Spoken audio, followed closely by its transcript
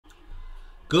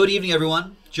Good evening,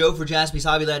 everyone. Joe for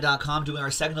JaspysHobbyLand.com doing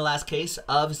our second to last case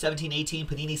of 17-18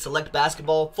 Panini Select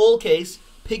Basketball. Full case.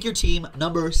 Pick your team,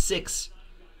 number 6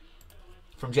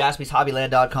 from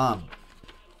JaspysHobbyLand.com.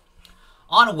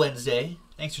 On a Wednesday,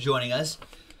 thanks for joining us.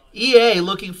 EA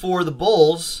looking for the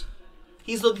Bulls.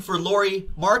 He's looking for Lauri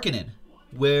Markkanen.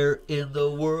 Where in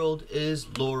the world is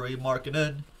Lauri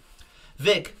Markkanen?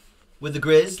 Vic with the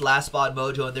Grizz, last spot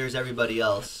mojo, and there's everybody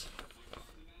else.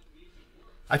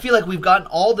 I feel like we've gotten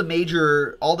all the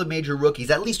major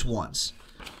rookies at least once,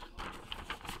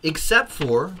 except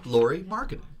for Lauri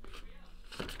Markkanen.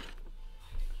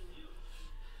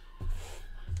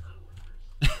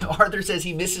 Arthur says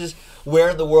he misses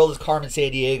Where in the World is Carmen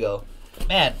Sandiego.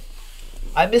 Man,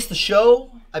 I miss the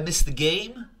show. I miss the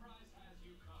game.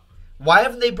 Why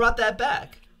haven't they brought that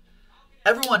back?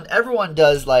 Everyone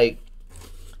does, like,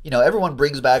 you know, everyone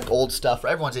brings back old stuff.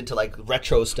 Everyone's into like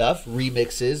retro stuff,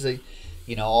 remixes.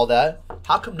 You know, all that.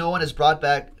 How come no one has brought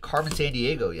back Carmen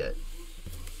Sandiego yet?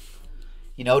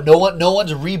 You know, no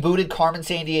one's rebooted Carmen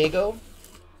Sandiego,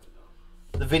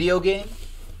 the video game,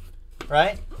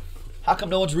 right? How come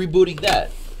no one's rebooting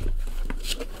that?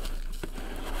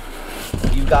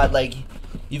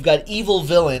 You've got evil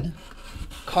villain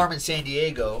Carmen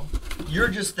Sandiego. You're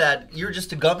just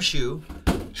a gumshoe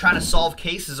trying to solve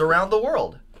cases around the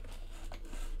world.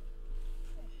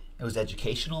 It was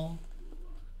educational.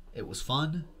 It was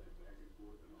fun.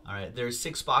 All right, there's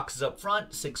 6 boxes up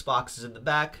front, 6 boxes in the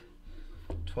back,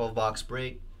 12-box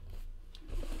break.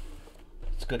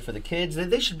 It's good for the kids.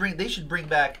 They should bring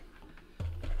back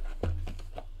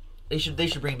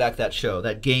that show,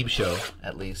 that game show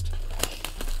at least.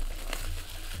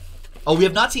 Oh, we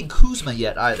have not seen Kuzma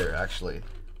yet either, actually.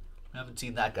 We haven't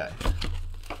seen that guy.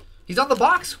 He's on the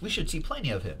box. We should see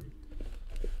plenty of him.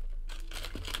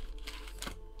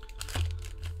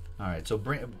 All right, so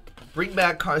bring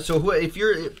back. So if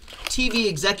you're TV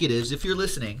executives, if you're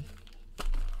listening,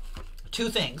 2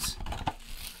 things: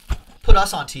 put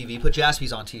us on TV, put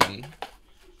Jaspys on TV,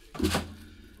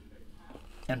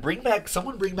 and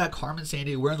someone bring back Carmen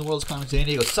Sandiego. Where in the world is Carmen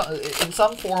Sandiego? In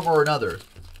some form or another.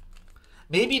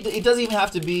 Maybe it doesn't even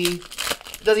have to be.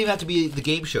 It doesn't even have to be the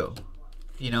game show.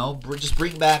 You know, just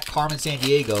bring back Carmen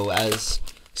Sandiego as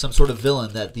some sort of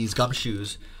villain that these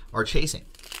gumshoes are chasing.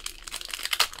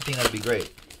 I think that would be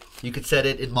great. You could set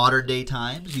it in modern day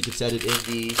times. You could set it in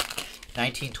the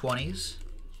 1920s.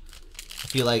 I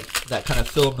feel like that kind of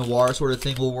film noir sort of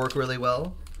thing will work really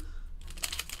well.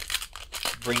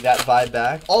 Bring that vibe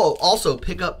back. Oh, also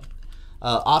pick up,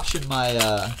 option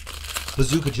my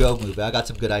Bazooka Joe movie. I got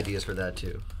some good ideas for that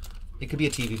too. It could be a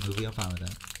TV movie. I'm fine with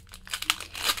that.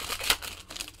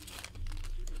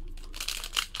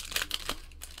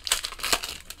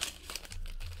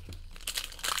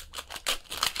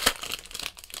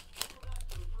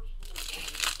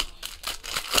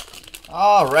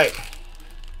 All right,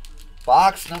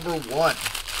 box number 1. Let's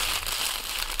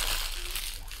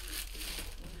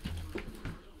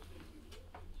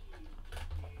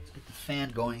get the fan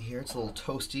going here. It's a little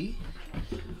toasty.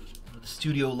 The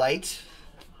studio light.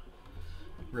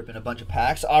 Ripping a bunch of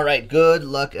packs. All right, good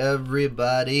luck,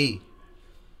 everybody.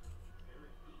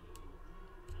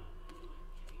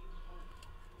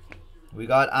 We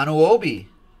got Anunoby.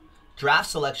 Draft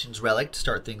Selections Relic to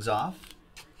start things off.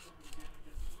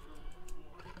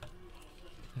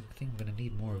 I think I'm going to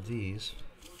need more of these.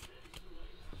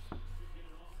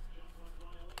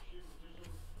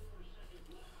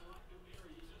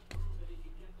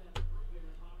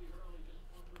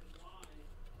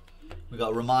 We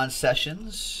got Ramon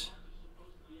Sessions,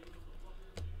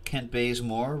 Kent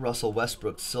Bazemore, Russell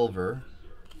Westbrook Silver,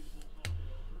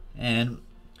 and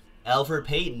Elfrid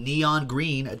Payton Neon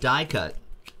Green, a die cut.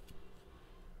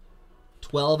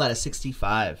 12 out of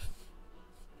 65.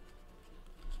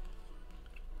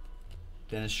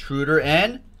 Dennis Schroeder,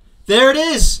 and there it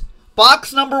is.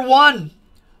 Box number 1.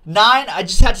 9, I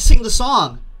just had to sing the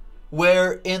song.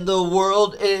 Where in the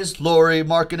world is Lauri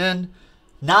Markkanen?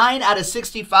 9 out of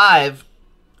 65.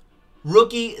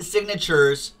 Rookie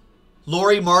signatures.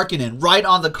 Lauri Markkanen, right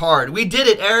on the card. We did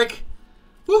it, Eric.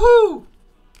 Woohoo!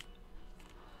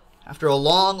 After a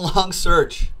long, long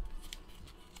search.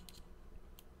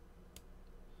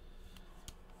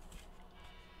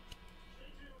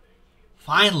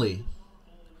 Finally.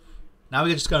 Now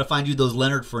we just gotta find you those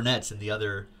Leonard Fournettes in the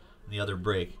other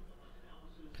break.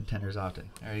 Contenders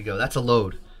Optic. There you go. That's a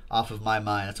load off of my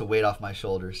mind. That's a weight off my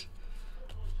shoulders.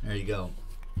 There you go.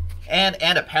 And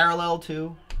a parallel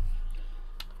too.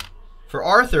 For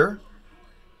Arthur,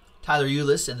 Tyler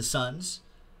Ulis and the Suns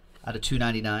out of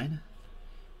 299.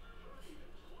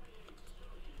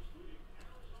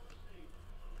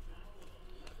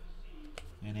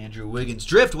 And Andrew Wiggins.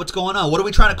 Drift, what's going on? What are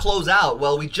we trying to close out?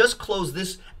 Well, we just closed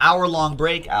this hour-long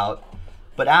break out.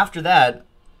 But after that,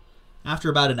 after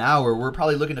about an hour, we're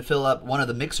probably looking to fill up one of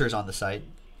the mixers on the site.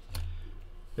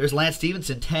 There's Lance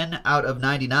Stevenson, 10 out of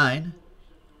 99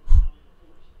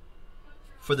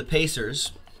 for the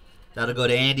Pacers. That'll go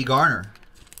to Andy Garner.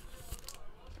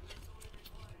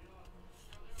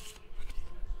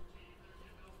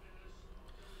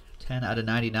 Out of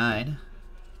 99.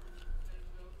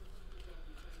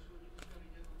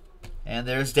 And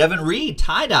there's Devin Reed,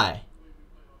 tie-dye.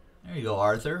 There you go,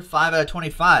 Arthur. 5 out of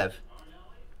 25.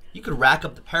 You could rack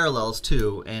up the parallels,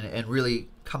 too, and really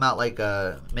come out like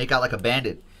make out like a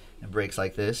bandit in breaks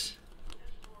like this.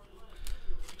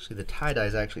 Actually, the tie-dye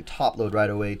is actually top load right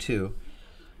away, too.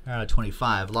 Out of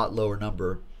 25, a lot lower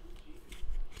number.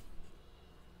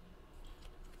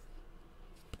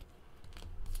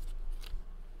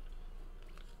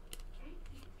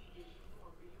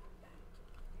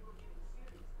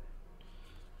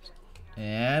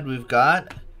 And we've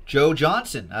got Joe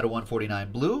Johnson out of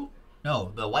 149. Blue?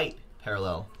 No, the white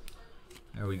parallel.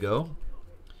 There we go.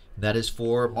 That is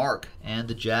for Mark and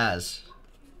the Jazz.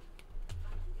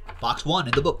 Box 1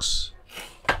 in the books.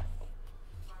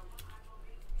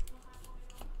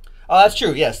 Oh, that's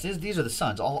true. Yes, these are the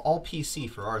Suns. All PC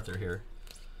for Arthur here.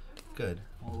 Good.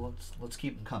 Well, let's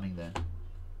keep them coming then.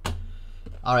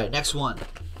 All right, next one.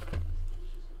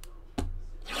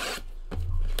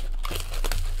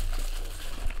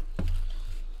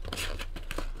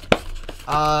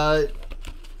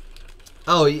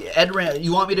 Oh, Ed,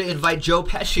 you want me to invite Joe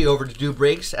Pesci over to do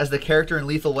breaks as the character in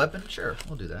Lethal Weapon? Sure,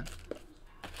 we'll do that.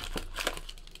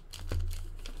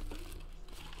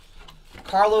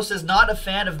 Carlos is not a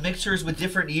fan of mixers with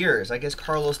different years. I guess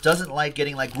Carlos doesn't like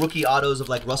getting like rookie autos of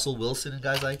like Russell Wilson and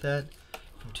guys like that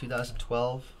from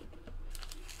 2012.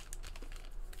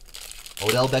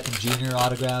 Odell Beckham Jr.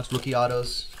 autographs, rookie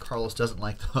autos. Carlos doesn't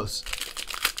like those.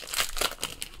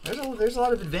 There's a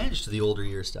lot of advantage to the older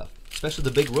year stuff, especially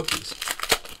the big rookies.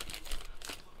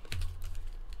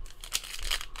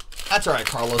 That's all right,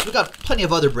 Carlos. We got plenty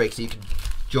of other breaks that you can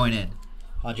join in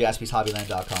on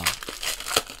JaspysHobbyland.com.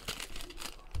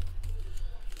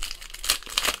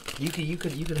 You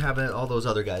could have all those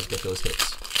other guys get those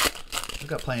hits. We've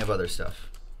got plenty of other stuff.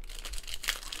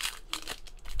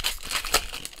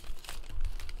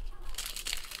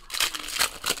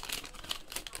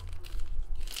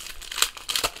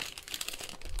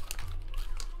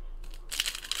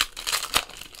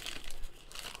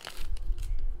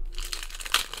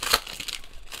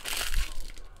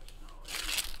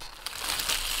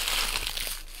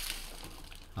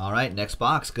 All right, next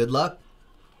box. Good luck.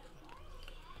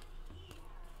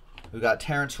 We got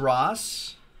Terrence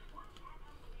Ross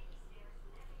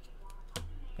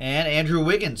and Andrew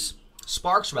Wiggins,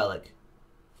 Sparks relic.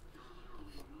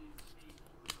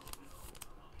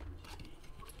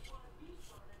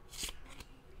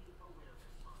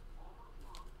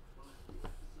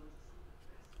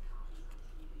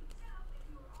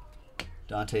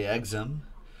 Dante Exum.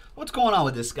 What's going on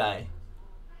with this guy?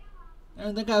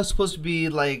 And that guy was supposed to be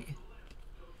like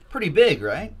pretty big,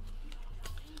 right?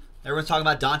 Everyone's talking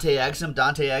about Dante Exum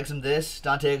this,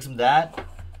 Dante Exum that.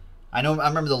 I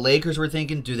remember the Lakers were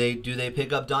thinking, do they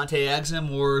pick up Dante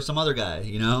Exum or some other guy,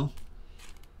 you know?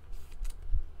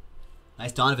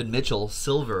 Nice Donovan Mitchell,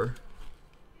 silver.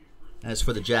 As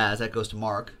for the Jazz, that goes to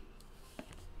Mark.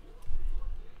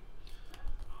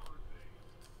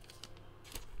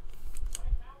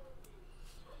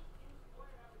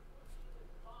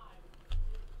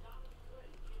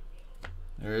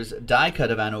 There's die cut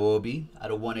of Anunoby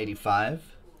out of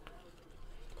 185.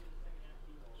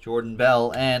 Jordan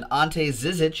Bell and Ante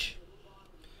Zizic,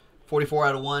 44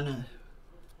 out of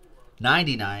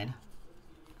 199.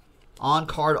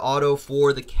 On-card auto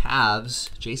for the Cavs.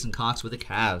 Jason Cox with the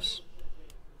Cavs.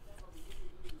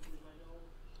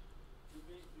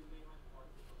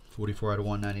 44 out of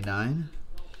 199.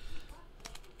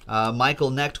 Michael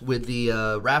Necht with the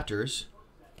Raptors.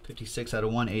 56 out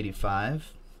of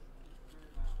 185.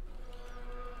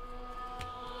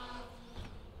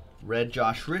 Red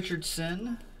Josh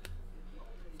Richardson.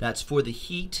 That's for the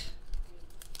Heat.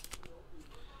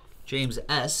 James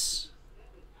S.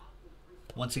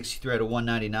 163 out of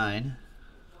 199.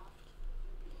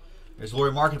 There's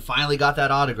Lauri Markkanen. Finally got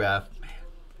that autograph. Man,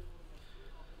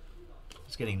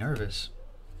 it's getting nervous.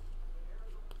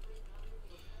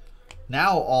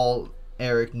 Now all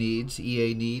Eric needs,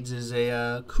 EA needs, is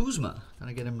a Kuzma.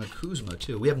 Gotta get him a Kuzma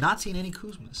too. We have not seen any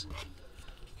Kuzmas.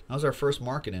 That was our first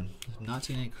marketing. Not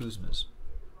seen any Kuzmas.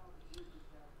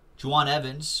 Juwan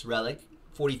Evans, relic,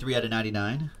 43 out of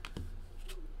 99.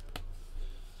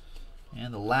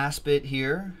 And the last bit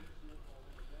here,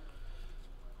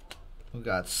 we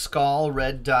got Skull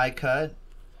red die cut,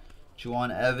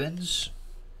 Juwan Evans.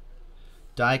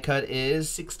 Die cut is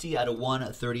 60 out of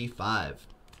 135.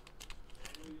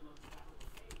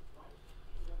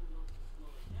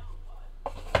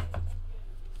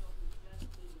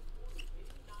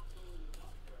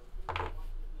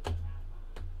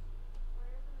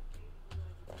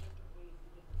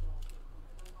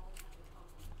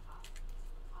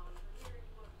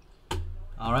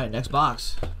 All right, next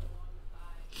box.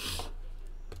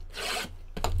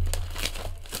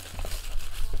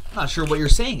 Not sure what you're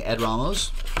saying, Ed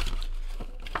Ramos.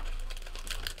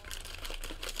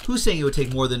 Who's saying it would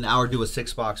take more than an hour to do a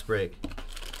 6-box break?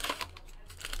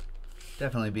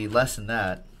 Definitely be less than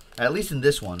that. At least in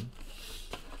this one.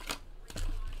 It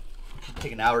should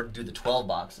take an hour to do the 12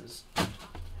 boxes.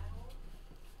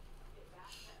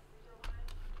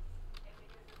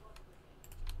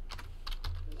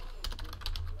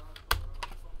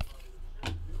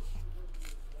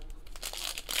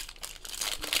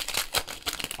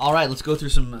 All right, let's go through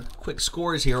some quick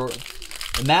scores here.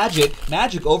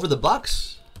 Magic over the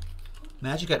Bucks.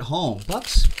 Magic at home.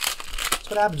 Bucks. That's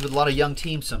what happens with a lot of young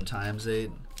teams sometimes. They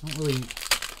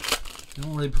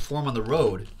don't really perform on the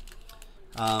road.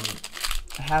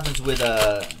 It happens with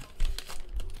I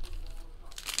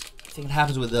think it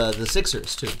happens with the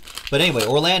Sixers too. But anyway,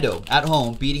 Orlando at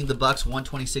home beating the Bucks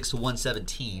 126 to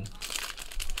 117.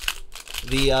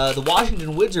 The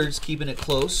Washington Wizards keeping it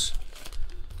close.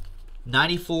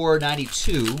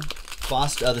 94-92.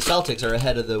 Boston, the Celtics are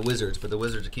ahead of the Wizards, but the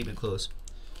Wizards are keeping it close.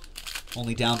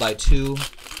 Only down by 2.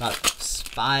 About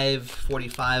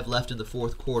 5:45 left in the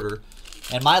fourth quarter.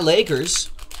 And my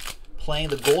Lakers playing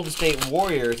the Golden State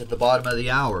Warriors at the bottom of the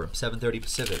hour, 7:30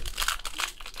 Pacific.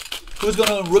 Who's going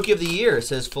to win Rookie of the Year,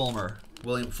 says Fulmer.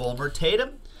 William Fulmer.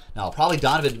 Tatum? No, probably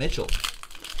Donovan Mitchell.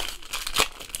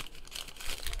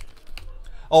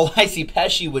 Oh, I see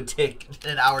Pesci would take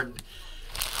an hour.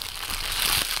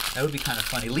 That would be kind of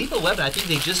funny. Lethal Weapon, I think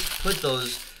they just put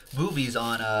those movies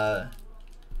on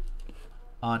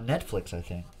Netflix, I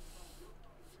think.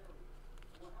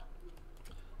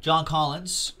 John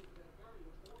Collins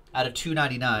out of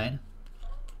 299.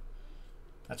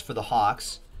 That's for the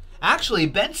Hawks. Actually,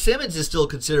 Ben Simmons is still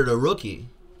considered a rookie.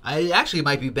 It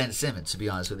might be Ben Simmons, to be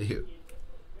honest with you.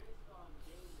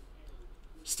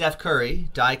 Steph Curry,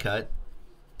 die cut.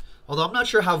 Although I'm not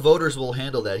sure how voters will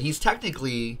handle that. He's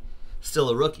technically still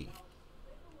a rookie.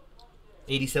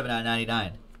 87 out of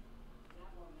 99.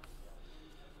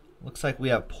 Looks like we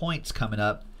have points coming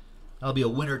up. That'll be a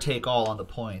winner take all on the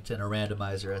points and a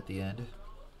randomizer at the end.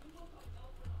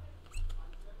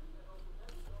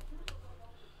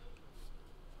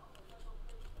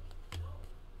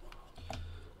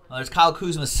 Well, there's Kyle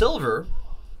Kuzma silver.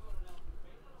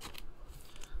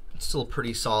 It's still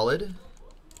pretty solid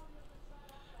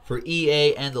for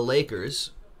EA and the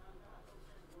Lakers.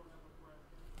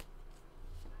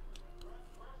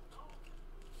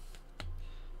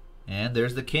 And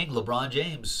there's the King, LeBron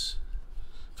James.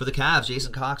 For the Cavs,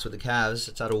 Jason Cox for the Cavs.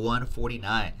 It's out of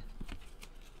 149.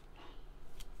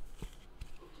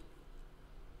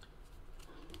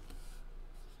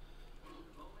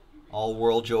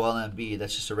 All-World Joel Embiid.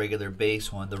 That's just a regular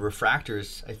base one. The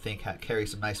refractors, I think, carry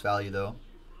some nice value, though.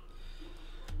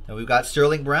 And we've got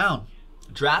Sterling Brown.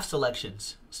 Draft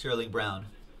selections, Sterling Brown.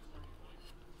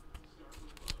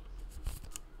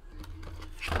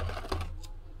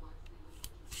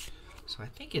 So I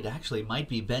think it actually might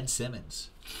be Ben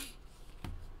Simmons.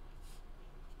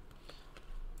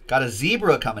 Got a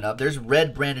zebra coming up. There's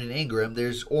red Brandon Ingram.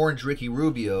 There's orange Ricky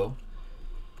Rubio.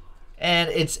 And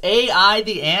it's AI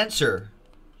the answer.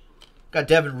 Got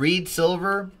Devin Reed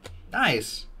silver.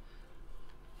 Nice.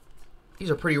 These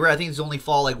are pretty rare. I think these only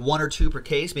fall like 1 or 2 per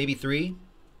case, maybe 3.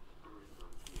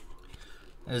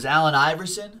 There's Allen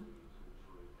Iverson.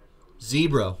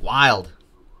 Zebra. Wild.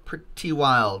 Pretty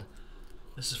wild.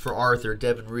 This is for Arthur.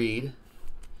 Devin Reed.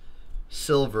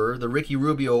 Silver. The Ricky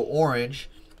Rubio orange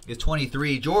is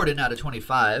 23. Jordan out of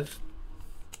 25.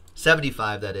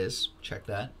 75, that is. Check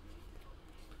that.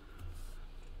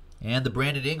 And the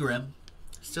Brandon Ingram.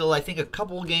 Still, I think, a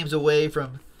couple games away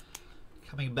from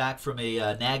coming back from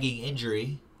a nagging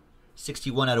injury.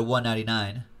 61 out of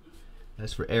 199.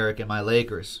 That's for Eric and my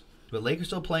Lakers. But Lakers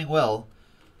still playing well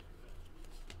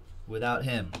without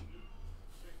him.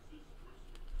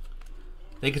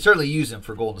 They could certainly use him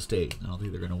for Golden State. I don't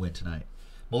think they're going to win tonight.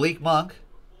 Malik Monk,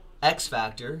 X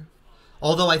Factor.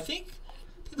 Although I think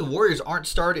the Warriors aren't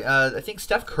starting. I think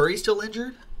Steph Curry's still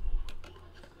injured.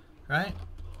 Right?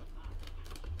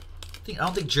 I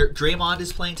don't think Draymond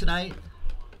is playing tonight.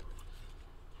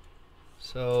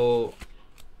 So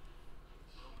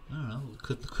I don't know.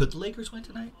 Could the Lakers win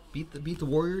tonight? Beat the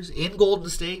Warriors in Golden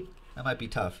State? That might be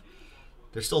tough.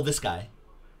 There's still this guy.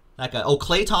 That guy. Oh,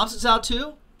 Klay Thompson's out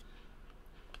too?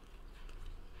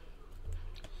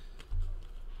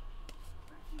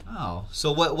 Oh.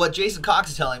 So what Jason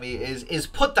Cox is telling me is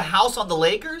put the house on the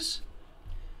Lakers?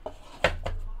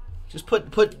 Just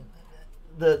put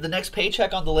the next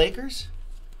paycheck on the Lakers?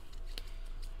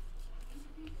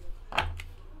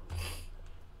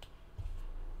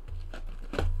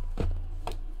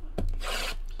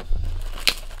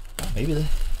 Maybe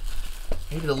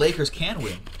the Lakers can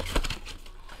win.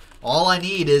 All I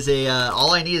need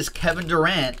is Kevin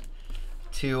Durant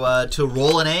to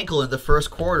roll an ankle in the first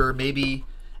quarter, maybe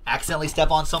accidentally step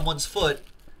on someone's foot.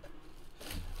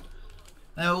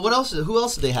 Now, what else? Who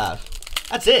else do they have?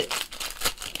 That's it.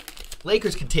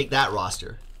 Lakers can take that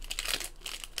roster.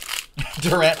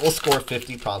 Durant will score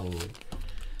 50 probably.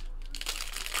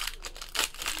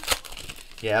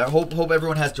 Yeah, I hope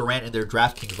everyone has Durant in their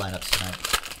DraftKings lineups tonight.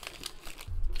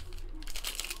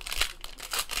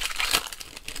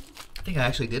 I think I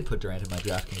actually did put Durant in my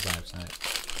DraftKings lineups tonight.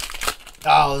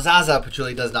 Oh, Zaza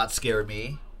Pachulia does not scare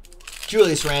me.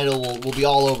 Julius Randle will be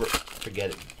all over.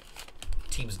 Forget it.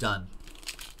 Team's done.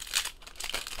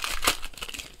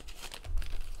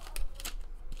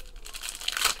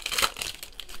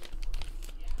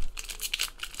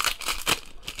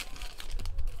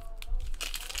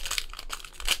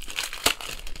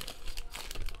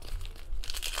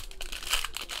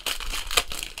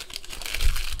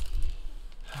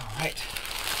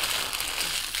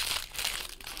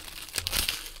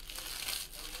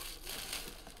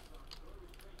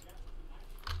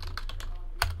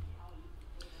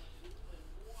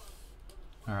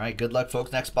 All right, good luck,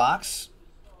 folks. Next box.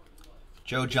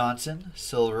 Joe Johnson,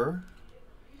 silver.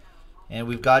 And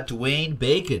we've got Dwayne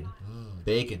Bacon.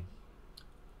 Bacon.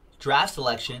 Draft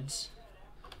selections.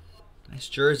 Nice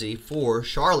jersey for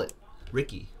Charlotte.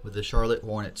 Ricky with the Charlotte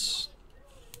Hornets.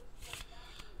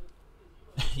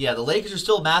 Yeah, the Lakers are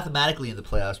still mathematically in the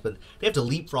playoffs, but they have to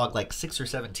leapfrog like 6 or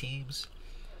 7 teams.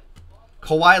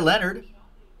 Kawhi Leonard.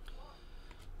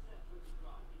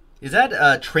 Is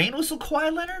that train whistle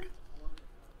Kawhi Leonard?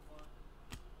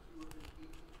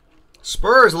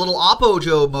 Spurs, a little Oppo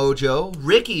mojo.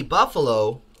 Ricky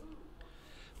Buffalo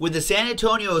with the San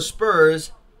Antonio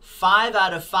Spurs, 5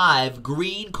 out of 5,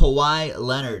 green Kawhi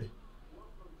Leonard. You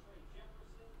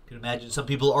can imagine some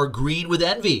people are green with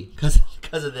envy because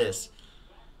of this.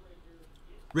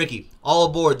 Ricky, all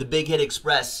aboard the Big Hit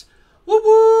Express. Whoop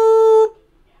whoop.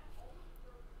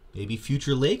 Maybe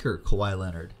future Laker Kawhi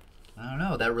Leonard. I don't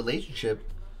know. That relationship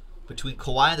between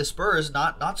Kawhi and the Spurs,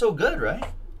 not so good, right?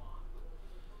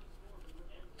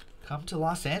 Come to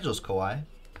Los Angeles, Kawhi.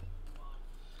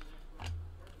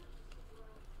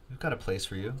 We've got a place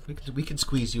for you. We can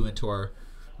squeeze you into our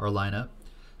lineup.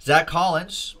 Zach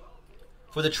Collins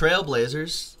for the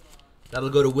Trailblazers. That'll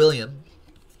go to William.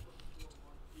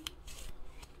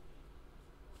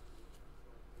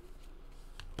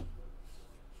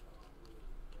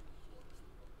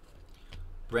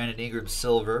 Brandon Ingram,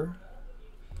 silver.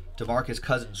 DeMarcus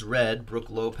Cousins, red. Brook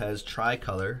Lopez,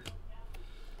 tricolor.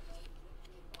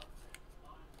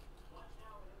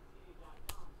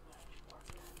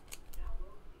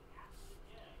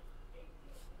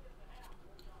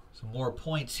 Some more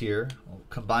points here. We'll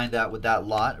combine that with that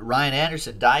lot. Ryan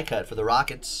Anderson, die cut for the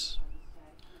Rockets.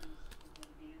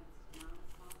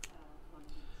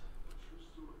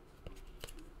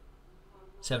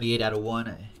 $78 out of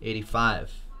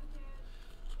 185.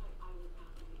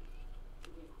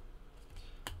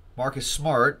 Marcus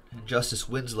Smart and Justice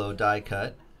Winslow die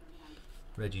cut.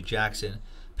 Reggie Jackson.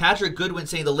 Patrick Goodwin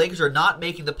saying the Lakers are not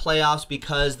making the playoffs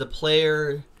because the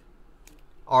player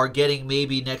are getting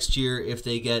maybe next year if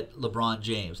they get LeBron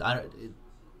James.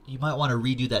 You might want to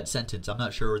redo that sentence. I'm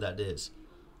not sure where that is.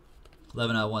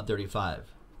 11 out of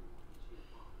 135.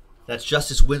 That's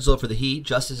Justice Winslow for the Heat.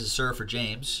 Justice is served for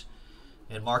James.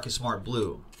 And Marcus Smart,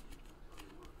 blue.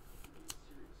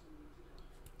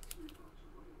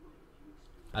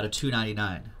 Out of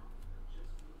 299.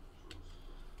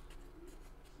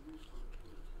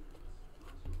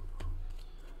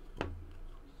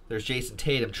 There's Jason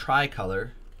Tatum,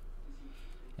 tricolor.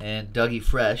 And Dougie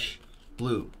Fresh,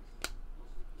 blue.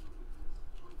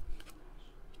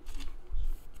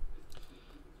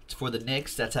 It's for the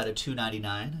Knicks. That's out of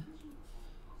 299.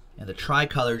 And the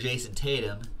tricolor Jason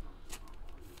Tatum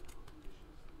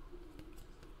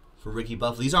for Ricky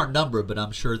Buffalo. These aren't numbered, but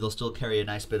I'm sure they'll still carry a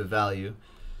nice bit of value.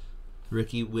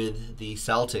 Ricky with the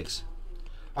Celtics.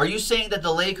 Are you saying that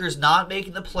the Lakers not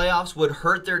making the playoffs would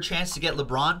hurt their chance to get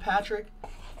LeBron, Patrick?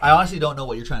 I honestly don't know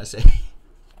what you're trying to say.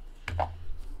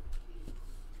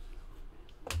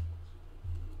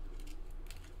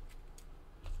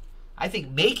 I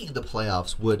think making the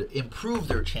playoffs would improve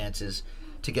their chances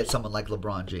to get someone like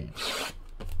LeBron James.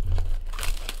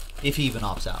 If he even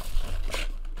opts out.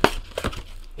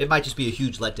 It might just be a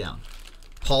huge letdown.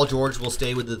 Paul George will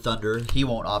stay with the Thunder. He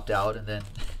won't opt out. And then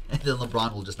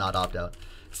LeBron will just not opt out.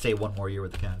 Stay one more year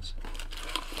with the Cavs.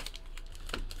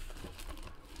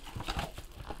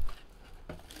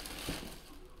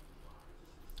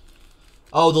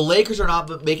 Oh, the Lakers are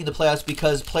not making the playoffs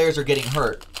because players are getting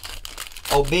hurt.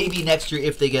 Oh, maybe next year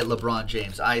if they get LeBron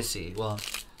James. I see. Well,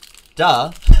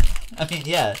 duh. I mean,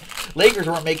 yeah. Lakers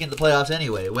weren't making the playoffs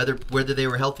anyway, whether they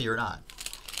were healthy or not.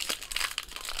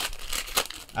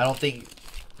 I don't think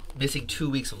missing 2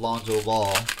 weeks of Lonzo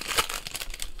Ball,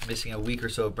 missing a week or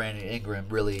so of Brandon Ingram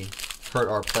really hurt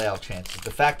our playoff chances.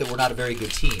 The fact that we're not a very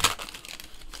good team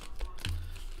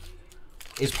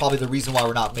is probably the reason why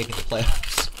we're not making the playoffs.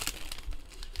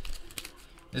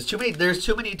 There's too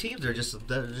many teams that are just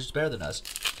better than us.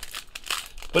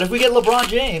 But if we get LeBron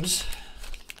James,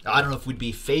 I don't know if we'd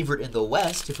be favorite in the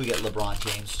West if we get LeBron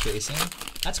James chasing.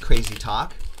 That's crazy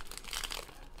talk.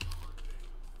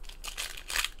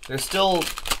 There's still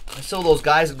those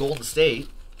guys in Golden State.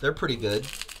 They're pretty good.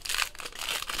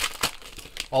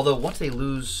 Although if they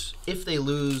lose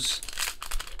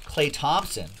Klay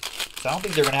Thompson, so I don't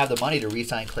think they're going to have the money to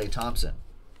re-sign Klay Thompson.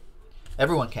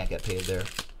 Everyone can't get paid there.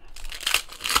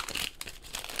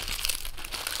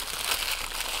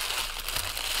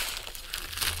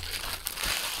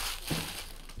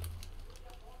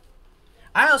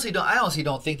 I honestly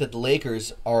don't think that the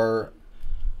Lakers are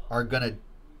gonna.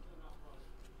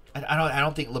 I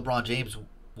don't think LeBron James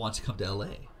wants to come to LA.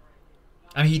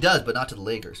 I mean, he does, but not to the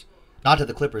Lakers, not to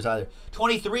the Clippers either.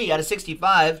 23 out of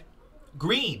 65,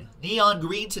 green, neon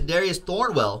green to Darius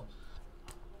Thornwell.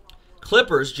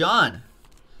 Clippers, John.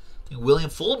 I think William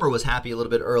Fulmer was happy a little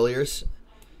bit earlier.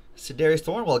 Darius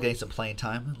Thornwell getting some playing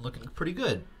time, looking pretty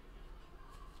good.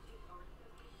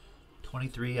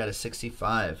 23 out of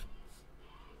 65.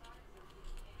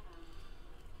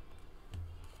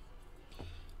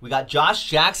 We got Josh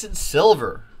Jackson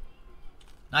silver.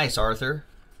 Nice, Arthur.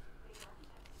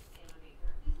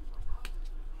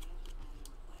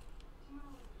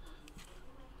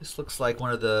 This looks like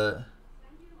one of the...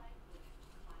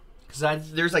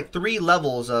 Because there's like 3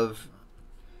 levels of...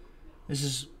 This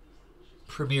is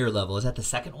premier level. Is that the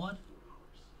second one?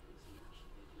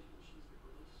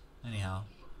 Anyhow.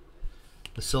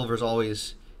 The silvers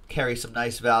always carry some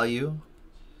nice value.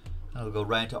 I'll go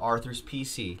right into Arthur's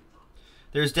PC.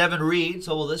 There's Devin Reed,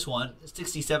 so will this one.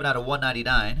 67 out of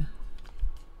 199.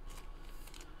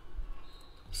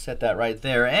 Set that right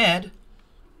there. And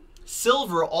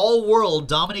silver all-world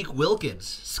Dominique Wilkins.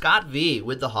 Scott V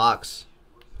with the Hawks.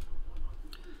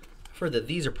 I've heard that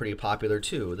these are pretty popular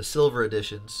too. The silver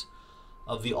editions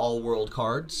of the all-world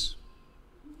cards.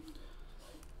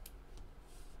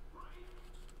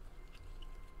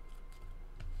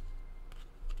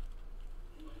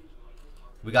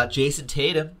 We got Jason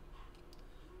Tatum.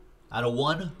 Out of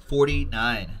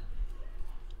 149.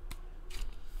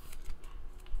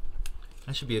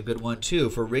 That should be a good one, too,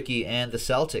 for Ricky and the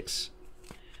Celtics.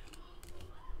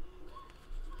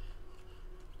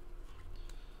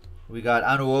 We got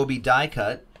Anunoby die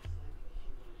cut.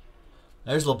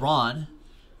 There's LeBron.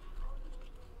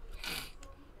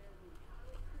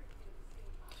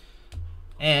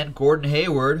 And Gordon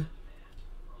Hayward.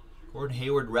 Gordon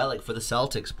Hayward relic for the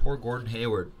Celtics. Poor Gordon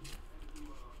Hayward.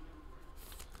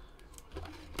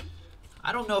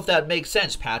 I don't know if that makes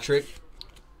sense, Patrick.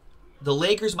 The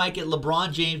Lakers might get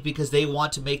LeBron James because they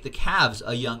want to make the Cavs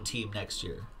a young team next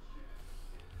year.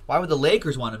 Why would the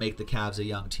Lakers want to make the Cavs a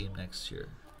young team next year?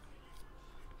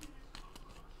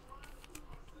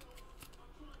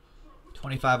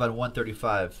 25 out of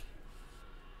 135.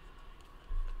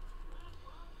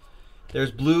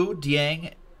 There's Blue,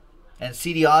 Dieng, and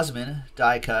C.D. Osman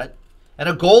die cut. And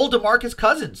a gold DeMarcus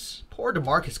Cousins. Poor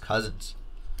DeMarcus Cousins.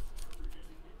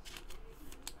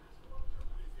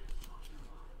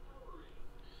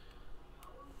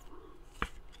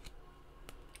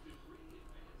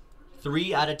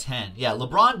 Three out of 10. Yeah,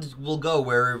 LeBron will go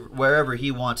wherever he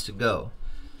wants to go.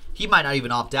 He might not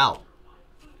even opt out.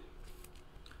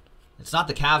 It's not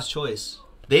the Cavs' choice.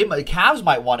 The Cavs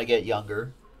might want to get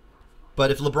younger.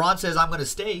 But if LeBron says, I'm going to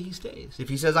stay, he stays. If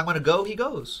he says, I'm going to go, he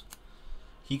goes.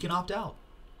 He can opt out.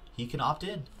 He can opt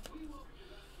in.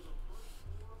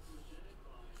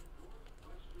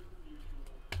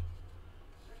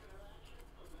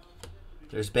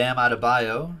 There's Bam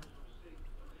Adebayo.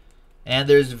 And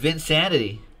there's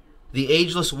Vinsanity, the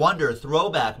Ageless Wonder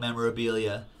throwback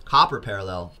memorabilia, copper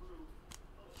parallel.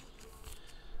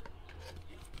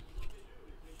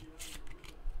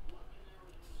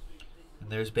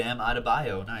 There's Bam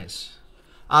Adebayo. Nice.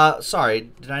 Sorry,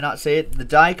 did I not say it? The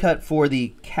die cut for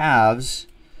the Cavs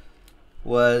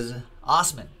was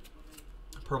Osman.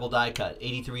 Purple die cut,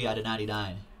 83 out of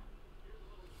 99.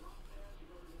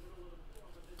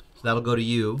 So that'll go to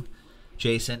you,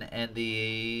 Jason. And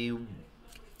the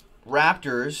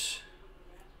Raptors,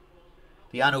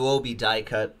 the Anunoby die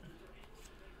cut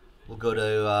will go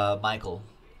to Michael,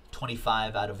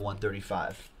 25 out of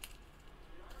 135.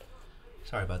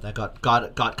 Sorry about that. Got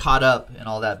caught up in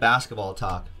all that basketball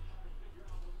talk.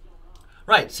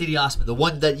 Right, C.D. Osman, the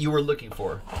one that you were looking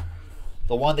for.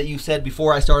 The one that you said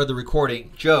before I started the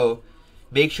recording. Joe,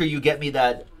 make sure you get me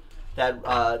that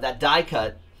die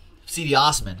cut, C.D.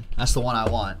 Osman. That's the one I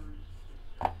want.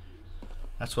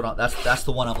 That's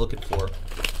the one I'm looking for.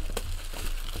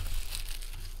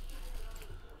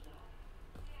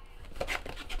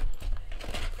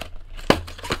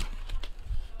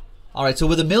 All right, so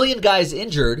with a million guys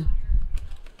injured,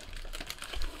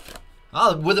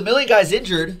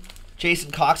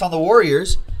 Jason Cox on the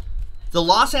Warriors, the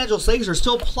Los Angeles Lakers are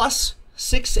still plus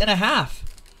 6.5,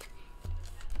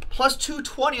 plus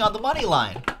 220 on the money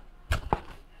line.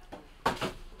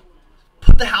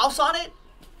 Put the house on it.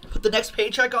 Put the next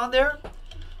paycheck on there.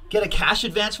 Get a cash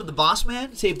advance from the boss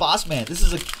man. Say, boss man, this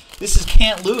is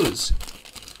can't lose.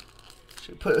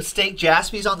 Should put a stake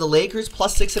Jaspys on the Lakers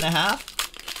plus 6.5.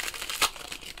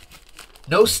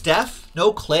 No Steph,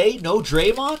 no Clay, no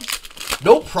Draymond.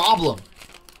 No problem.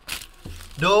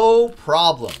 No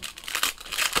problem.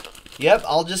 Yep,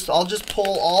 I'll just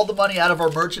pull all the money out of our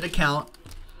merchant account.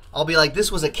 I'll be like,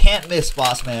 this was a can't miss,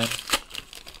 boss man.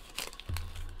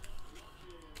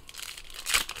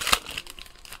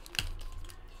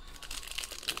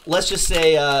 Let's just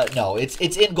say no,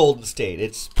 it's in Golden State.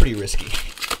 It's pretty risky.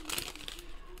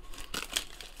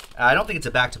 I don't think it's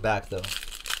a back-to-back though.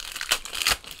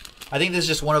 I think this is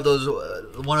just one of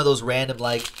those random,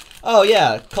 like, oh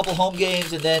yeah, a couple home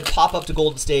games and then pop up to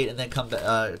Golden State and then come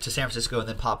to San Francisco and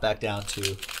then pop back down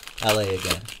to LA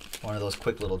again. One of those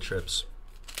quick little trips.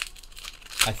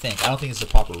 I don't think it's a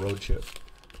proper road trip.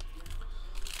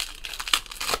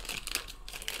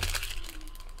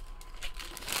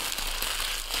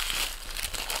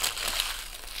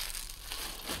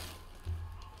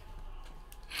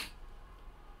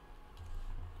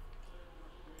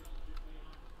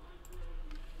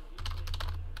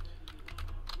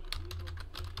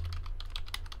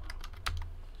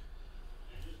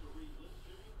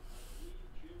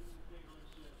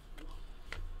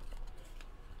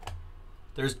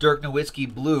 There's Dirk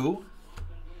Nowitzki blue.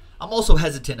 I'm also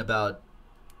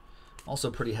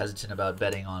pretty hesitant about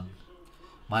betting on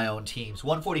my own teams.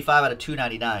 145 out of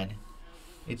 299.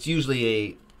 It's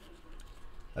usually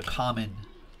a common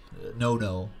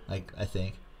no-no, like I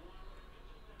think,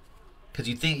 because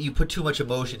you put too much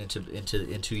emotion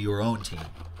into your own team.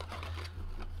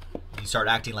 You start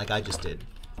acting like I just did.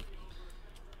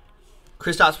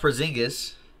 Kristaps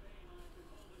Porzingis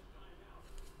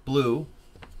blue.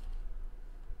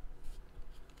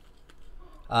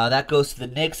 That goes to the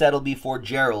Knicks. That'll be for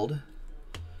Gerald.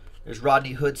 There's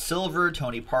Rodney Hood silver,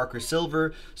 Tony Parker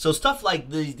silver. So stuff like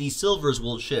these silvers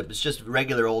will ship. It's just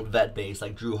regular old vet base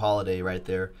like Drew Holiday right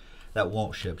there that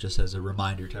won't ship, just as a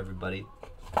reminder to everybody.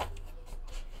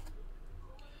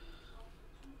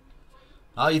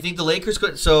 Oh, you think the Lakers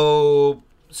could? So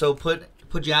put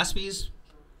Jaspys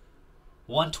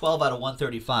 112 out of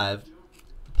 135.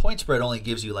 The point spread only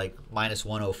gives you like minus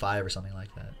 105 or something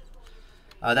like that.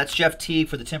 That's Jeff Teague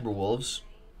for the Timberwolves.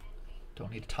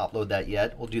 Don't need to top load that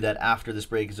yet. We'll do that after this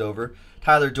break is over.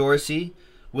 Tyler Dorsey,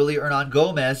 Willie Hernan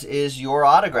Gomez is your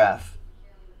autograph.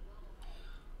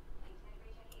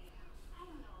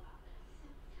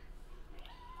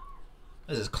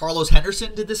 What is this? Carlos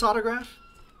Henderson did this autograph?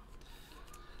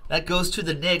 That goes to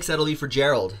the Knicks. That'll be for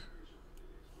Gerald.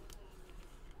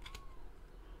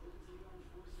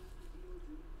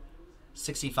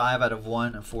 $65 out of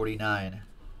 149.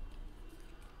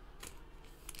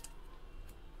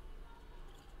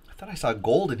 I thought I saw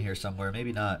gold in here somewhere.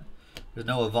 Maybe not. There's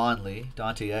Noah Vonleh,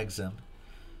 Dante Exum.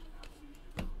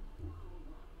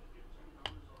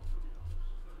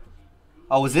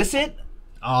 Oh, was this it?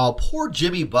 Oh, poor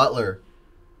Jimmy Butler.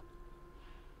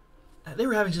 They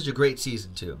were having such a great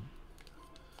season, too.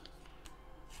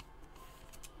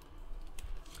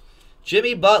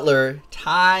 Jimmy Butler,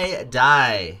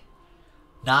 tie-dye.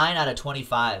 9 out of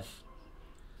 25.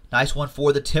 Nice one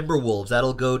for the Timberwolves.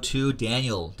 That'll go to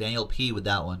Daniel. Daniel P. with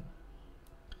that one.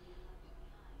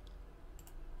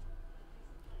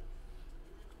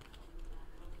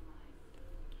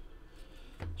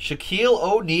 Shaquille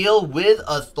O'Neal with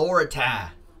authority.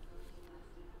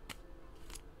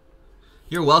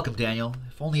 You're welcome, Daniel.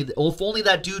 If only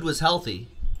that dude was healthy.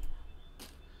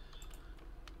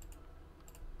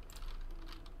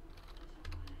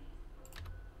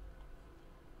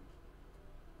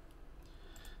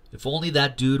 If only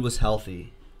that dude was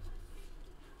healthy.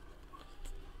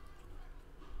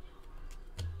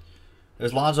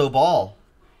 There's Lonzo Ball.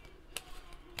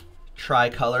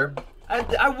 Tricolor.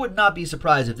 I would not be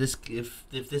surprised if this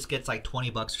gets like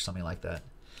 $20 or something like that.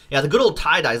 Yeah, the good old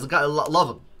tie-dyes. I love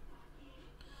them.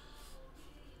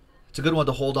 It's a good one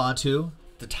to hold on to.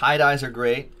 The tie-dyes are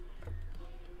great.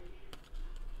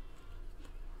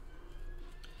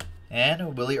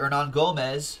 And Willie Hernan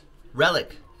Gomez.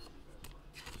 Relic.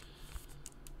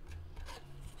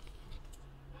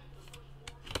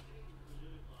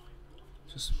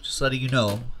 Just letting you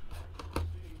know.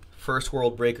 First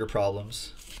world breaker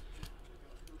problems.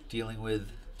 Dealing with...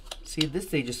 See, this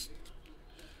they just...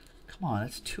 Come on,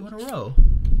 that's 2 in a row.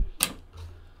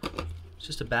 It's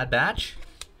just a bad batch.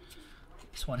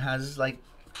 This one has, like,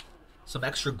 some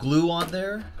extra glue on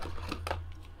there.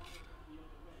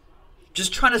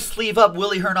 Just trying to sleeve up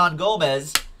Willie Hernan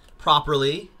Gomez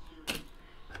properly.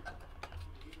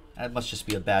 That must just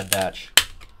be a bad batch.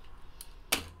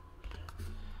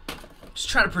 Just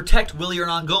trying to protect Willie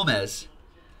Hernan Gomez.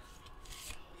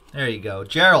 There you go.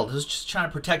 Gerald is just trying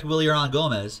to protect Willie Hernan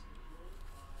Gomez.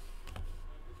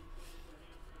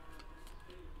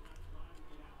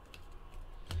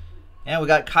 And we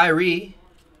got Kyrie.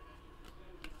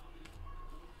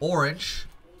 Orange.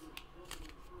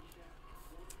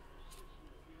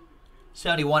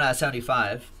 71 out of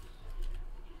 75.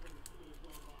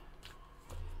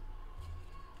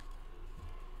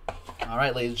 All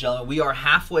right, ladies and gentlemen, we are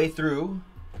halfway through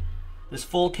this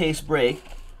full case break.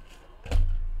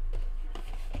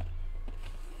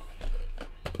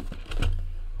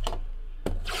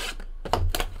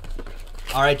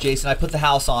 All right, Jason, I put the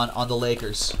house on the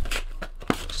Lakers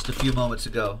just a few moments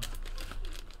ago.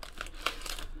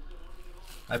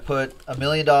 I put $1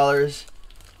 million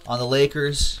on the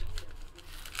Lakers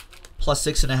plus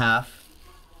 6.5,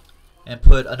 and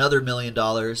put another $1 million.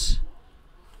 Oh,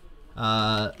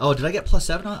 did I get plus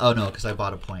 7 on? Oh no, because I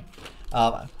bought a point.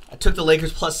 I took the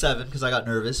Lakers plus 7 because I got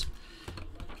nervous.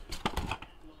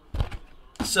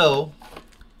 So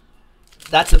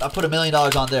that's I put $1 million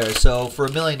on there. So for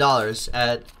 $1 million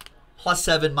at plus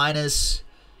 7 minus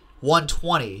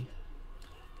 120.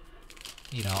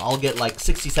 You know, I'll get like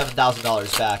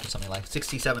 $67,000 back or something like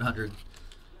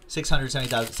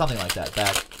 $670,000, something like that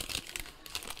back.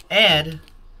 And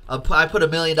I put $1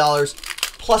 million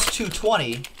plus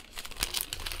 220.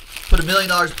 Put $1 million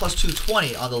plus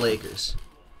 220 on the Lakers.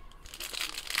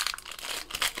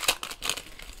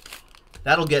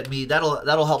 That'll get me.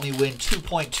 That'll help me win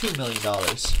 $2.2 million.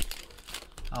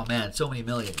 Oh man, so many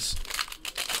millions.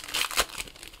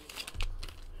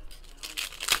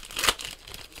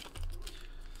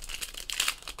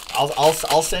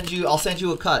 I'll send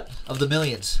you a cut of the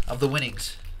millions of the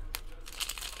winnings.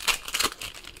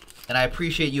 And I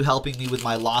appreciate you helping me with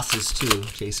my losses too,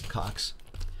 Jason Cox.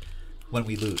 When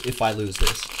we lose, if I lose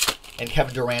this, and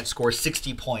Kevin Durant scores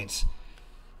 60 points,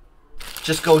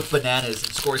 just goes bananas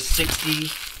and scores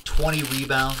 60, 20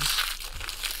 rebounds,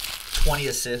 20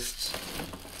 assists,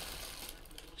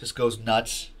 just goes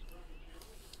nuts.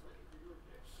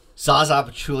 Zaza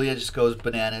Pachulia just goes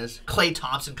bananas. Klay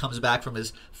Thompson comes back from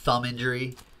his thumb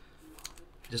injury,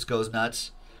 just goes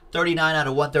nuts. 39 out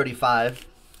of 135.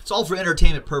 It's all for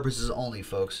entertainment purposes only,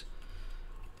 folks.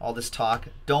 All this talk.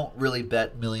 Don't really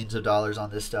bet millions of dollars on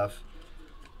this stuff.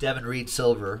 Devin Reed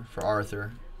silver for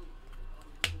Arthur.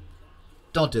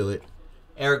 Don't do it.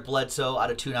 Eric Bledsoe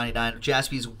out of 299.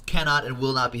 Jaspys cannot and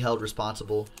will not be held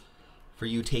responsible for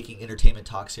you taking entertainment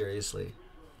talk seriously.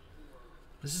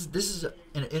 This is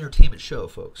an entertainment show,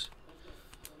 folks.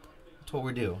 That's what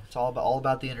we do. It's all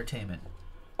about the entertainment.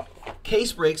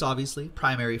 Case breaks, obviously,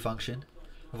 primary function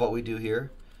of what we do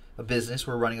here. A business.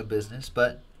 We're running a business,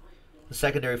 but the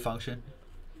secondary function,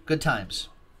 good times.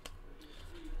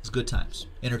 It's good times.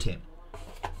 Entertainment.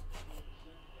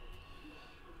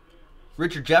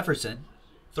 Richard Jefferson,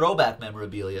 throwback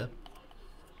memorabilia.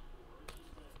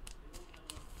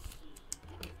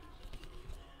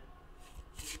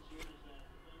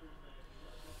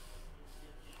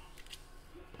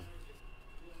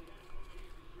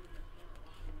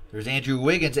 There's Andrew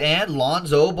Wiggins and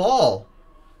Lonzo Ball.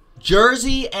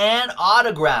 Jersey and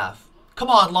autograph. Come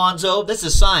on, Lonzo. This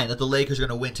is a sign that the Lakers are going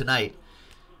to win tonight.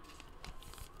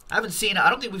 I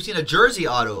don't think we've seen a jersey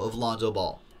auto of Lonzo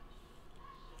Ball.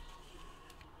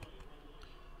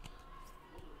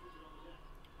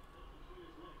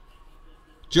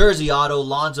 Jersey auto,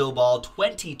 Lonzo Ball,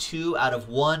 22 out of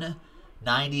 1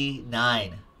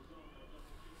 99.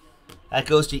 That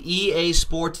goes to EA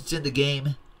Sports. It's in the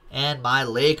game. And my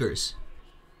Lakers.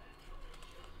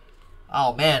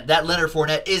 Oh, man. That Leonard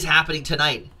Fournette is happening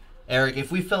tonight, Eric.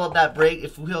 If we fill up that break,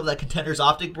 if we fill up that Contenders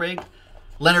Optic break,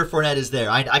 Leonard Fournette is there.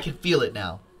 I can feel it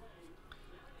now.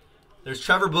 There's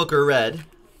Trevor Booker, red.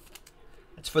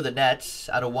 It's for the Nets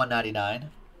out of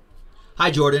 199. Hi,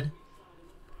 Jordan.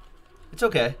 It's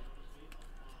okay.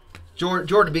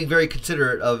 Jordan being very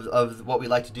considerate of what we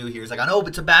like to do here. He's like, I know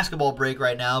it's a basketball break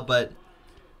right now, but...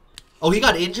 Oh, he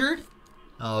got injured?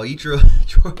 Oh,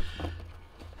 Ichiro.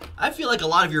 I feel like a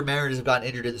lot of your Mariners have gotten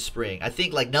injured in the spring. I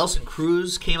think like Nelson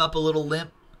Cruz came up a little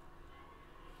limp.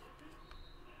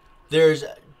 There's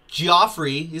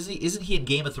Joffrey. Isn't he in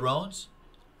Game of Thrones?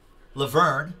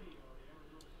 Laverne.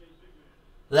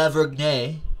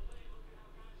 Lavergne.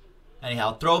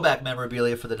 Anyhow, throwback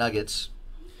memorabilia for the Nuggets.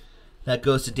 That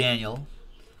goes to Daniel.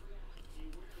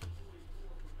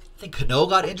 I think Cano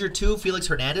got injured too. Felix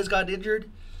Hernandez got injured.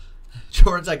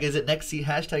 Jordan's like, is it next season?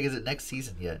 Hashtag, is it next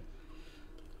season yet?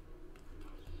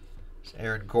 It's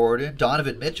Aaron Gordon.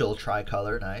 Donovan Mitchell,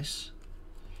 tricolor. Nice.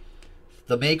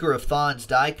 The maker of Thon's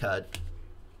die cut.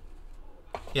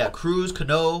 Yeah, Cruz,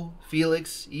 Cano,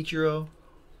 Felix, Ichiro.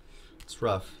 It's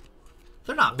rough.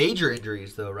 They're not major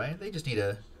injuries though, right? They just need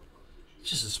a... It's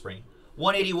just a spring.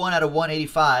 181 out of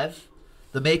 185.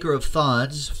 The maker of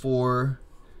Thons for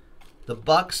the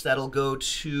Bucks. That'll go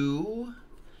to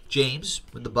James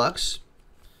with the Bucks.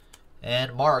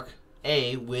 And Mark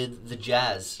A with the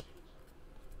Jazz.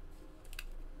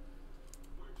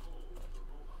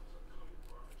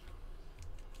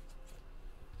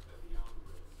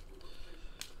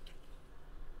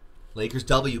 Lakers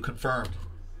W confirmed.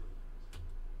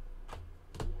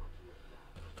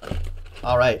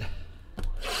 All right.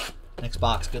 Next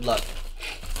box. Good luck.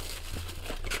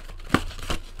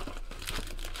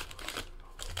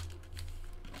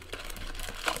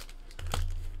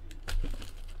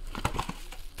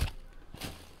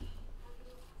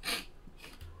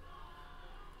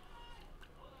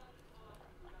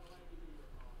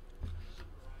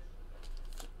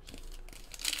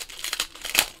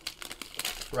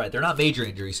 Right, they're not major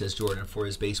injuries, says Jordan, for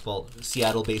his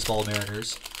Seattle baseball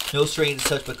Mariners. No strain and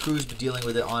such, but Cruz been dealing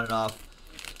with it on and off.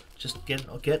 Just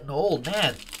getting old,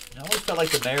 man. I always felt like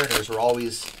the Mariners were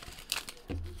always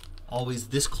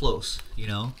this close, you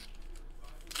know?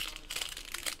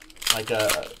 Like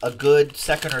a good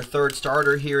second or third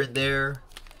starter here and there.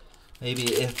 Maybe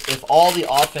if all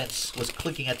the offense was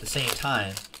clicking at the same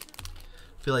time,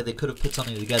 I feel like they could have put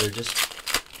something together.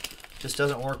 Just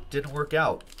didn't work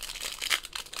out.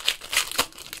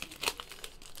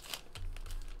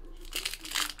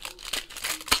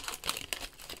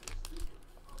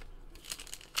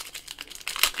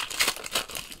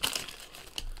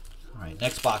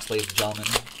 Next box, ladies and gentlemen.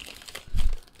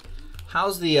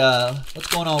 How's the, what's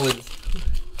going on with,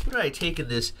 who did I take in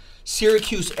this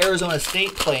Syracuse-Arizona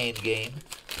State playing game?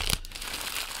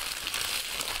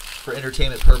 For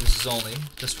entertainment purposes only,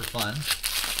 just for fun.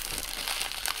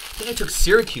 I think I took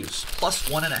Syracuse, plus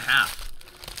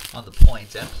 1.5 on the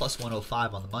points, and plus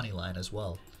 105 on the money line as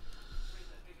well.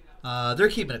 They're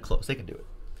keeping it close. They can do it.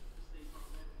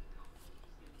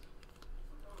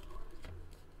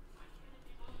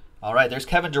 All right, there's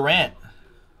Kevin Durant.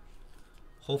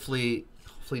 Hopefully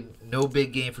no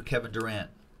big game for Kevin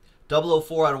Durant.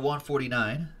 004 out of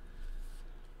 149.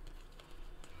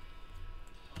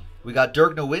 We got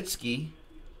Dirk Nowitzki.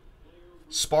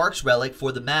 Sparks relic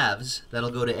for the Mavs.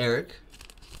 That'll go to Eric.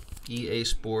 EA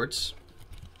Sports.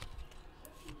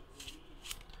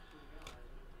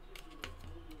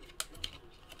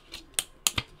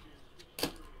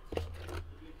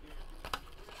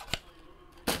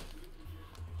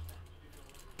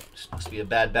 Must be a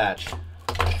bad batch.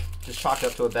 Just chalk it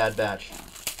up to a bad batch.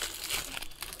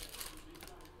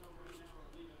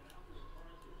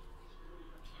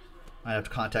 Might have to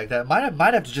contact that.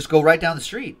 Might have to just go right down the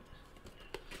street.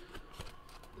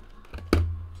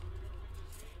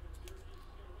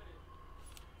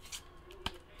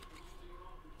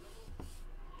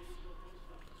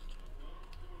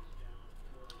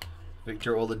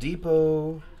 Victor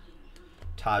Oladipo,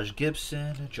 Taj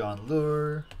Gibson, John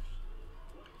Lure,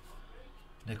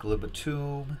 Nicola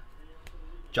Batum,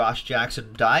 Josh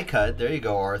Jackson die cut. There you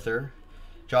go, Arthur.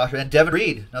 Josh and Devin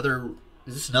Reed.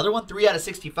 Is this another one? 3 out of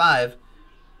 65.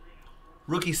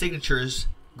 Rookie signatures.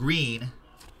 Green.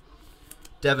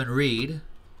 Devin Reed.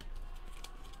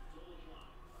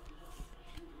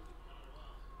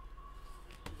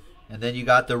 And then you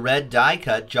got the red die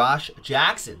cut. Josh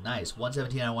Jackson. Nice.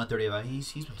 117 out of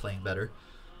 135. He's been playing better.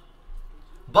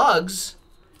 Bugs.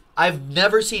 I've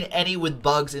never seen any with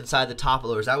bugs inside the top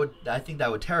loaders. I think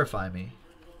that would terrify me.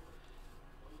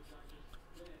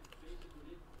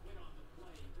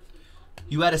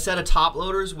 You had a set of top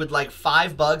loaders with like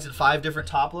 5 bugs and 5 different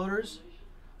top loaders?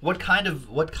 What kind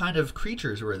of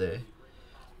creatures were they?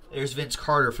 There's Vince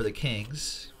Carter for the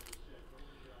Kings.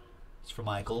 It's for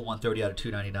Michael, 130 out of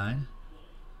 299.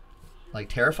 Like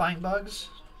terrifying bugs?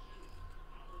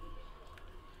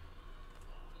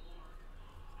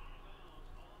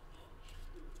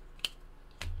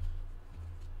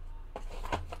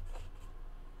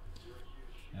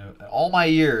 All my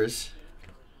years,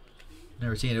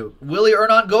 never seen it. Willie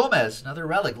Hernan Gomez, another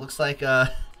relic. Looks like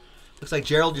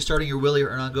Gerald, you're starting your Willie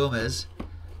Hernan Gomez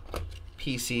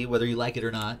PC, whether you like it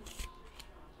or not.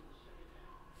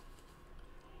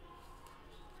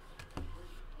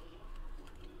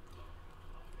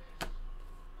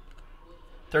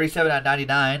 $37 out of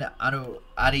 99.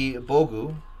 Ani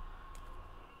Bogu.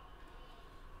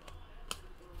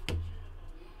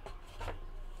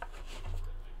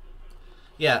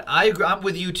 Yeah, I agree. I'm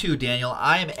with you too, Daniel.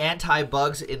 I am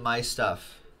anti-bugs in my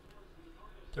stuff.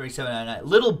 37.99.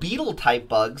 Little beetle type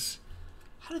bugs.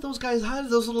 How did those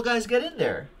little guys get in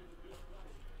there?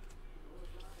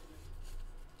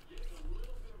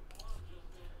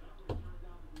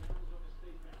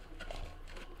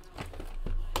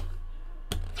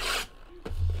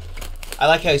 I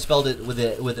like how you spelled it with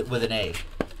an A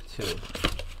too.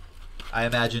 I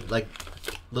imagine like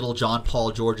little John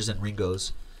Paul Georges and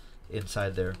Ringos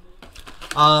inside there.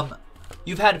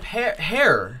 You've had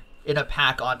hair in a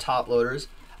pack on top loaders.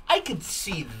 I could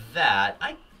see that.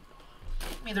 I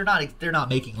mean, they're not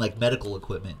making like medical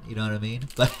equipment. You know what I mean?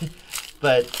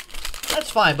 But that's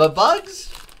fine. But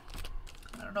bugs,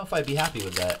 I don't know if I'd be happy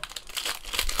with that.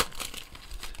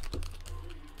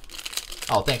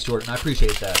 Oh, thanks, Jordan. I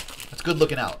appreciate that. That's good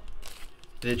looking out.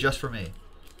 Did it just for me.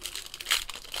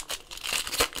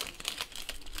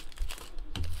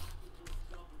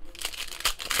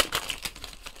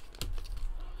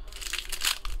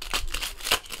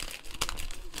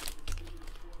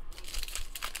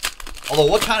 Although,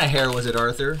 what kind of hair was it,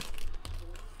 Arthur?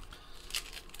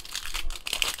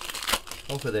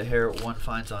 Hopefully the hair one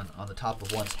finds on the top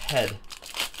of one's head,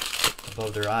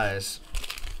 above their eyes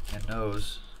and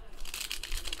nose.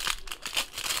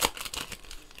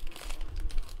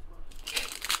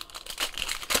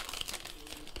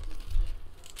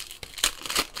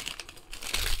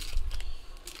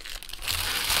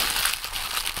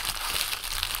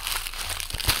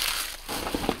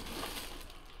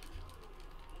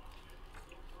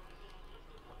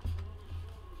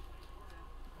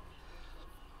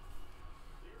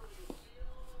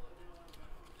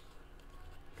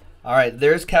 All right,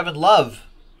 there's Kevin Love.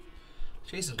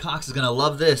 Jason Cox is going to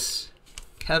love this.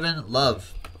 Kevin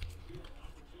Love.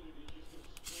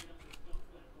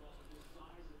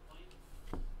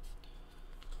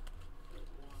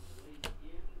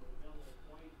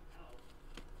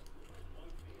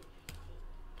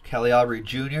 Kelly Aubrey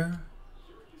Jr.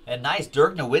 And nice,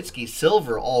 Dirk Nowitzki,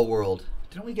 silver all world.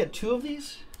 Didn't we get 2 of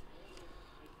these?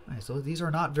 Nice, so these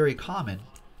are not very common.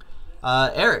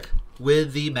 Eric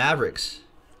with the Mavericks.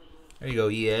 There you go,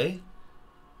 EA.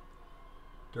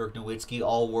 Dirk Nowitzki,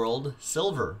 all-world,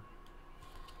 silver.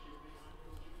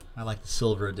 I like the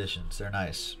silver editions. They're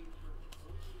nice.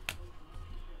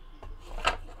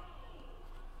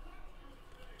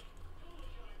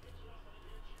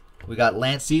 We got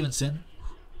Lance Stevenson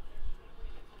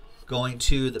going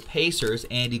to the Pacers.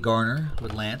 Andy Garner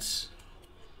with Lance.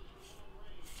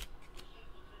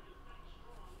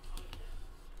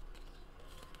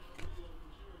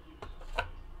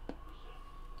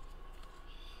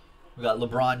 We got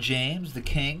LeBron James, the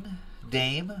King,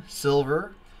 Dame,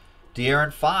 silver,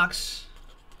 De'Aaron Fox,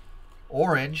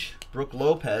 orange, Brooke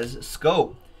Lopez,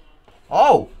 scope.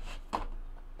 Oh!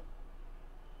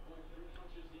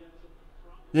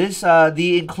 This,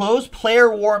 the enclosed player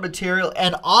worn material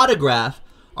and autograph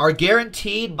are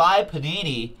guaranteed by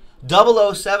Panini.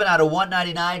 007 out of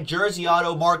 199, jersey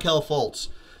auto, Markelle Fultz.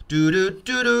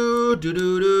 Do-do-do-do,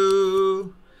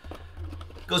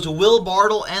 goes to Will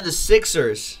Bartle and the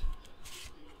Sixers.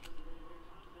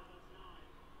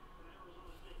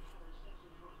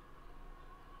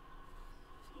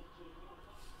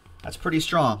 That's pretty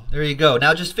strong. There you go.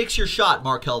 Now just fix your shot,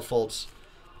 Markelle Fultz.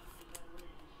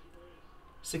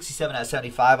 67 out of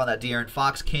 75 on that De'Aaron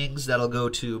Fox Kings. That'll go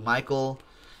to Michael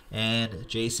and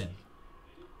Jason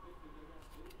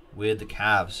with the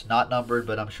Cavs. Not numbered,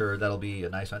 but I'm sure that'll be a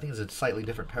nice one. I think it's a slightly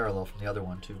different parallel from the other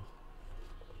one, too.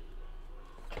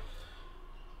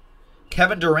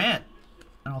 Kevin Durant.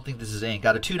 I don't think this is ink.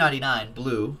 Got a 299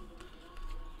 blue.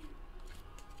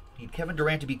 Need Kevin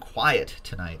Durant to be quiet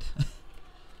tonight.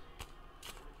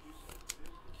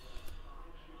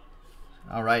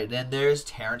 All right, then there's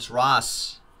Terrence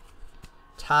Ross.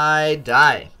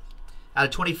 Tie-dye. Out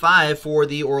of 25 for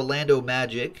the Orlando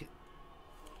Magic.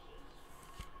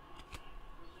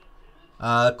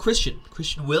 Christian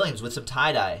Williams with some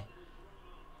tie-dye.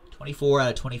 24 out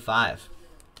of 25.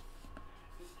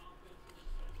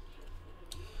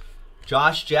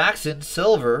 Josh Jackson,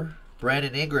 silver.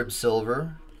 Brandon Ingram,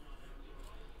 silver.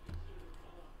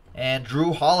 And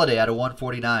Drew Holiday out of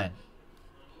 149.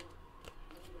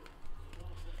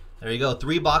 There you go.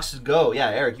 3 boxes to go. Yeah,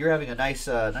 Eric, you're having a nice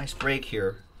nice break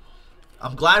here.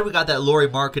 I'm glad we got that Lauri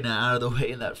Markkanen out of the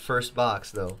way in that first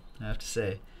box, though, I have to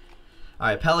say. All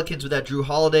right, Pelicans with that Drew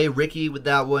Holiday. Ricky with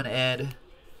that one. And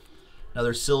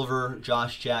another silver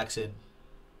Josh Jackson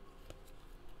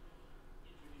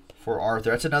for Arthur.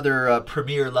 That's another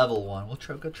premier level one. We'll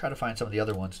try to find some of the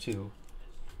other ones, too.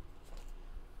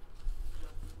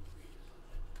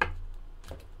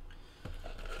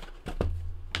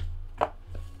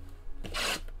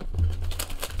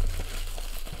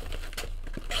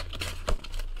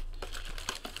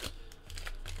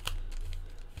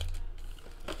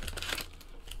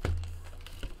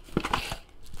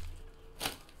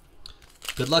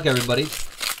 Good luck, everybody. I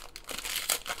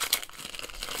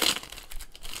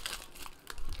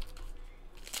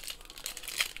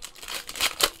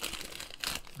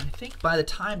think by the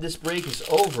time this break is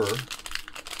over,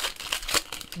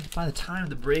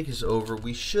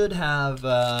 we should have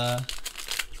that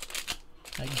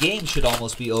game should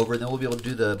almost be over. Then we'll be able to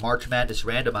do the March Madness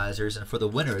randomizers, and for the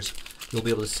winners, you'll be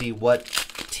able to see what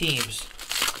teams,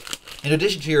 in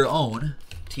addition to your own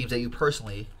teams that you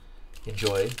personally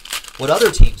enjoy, what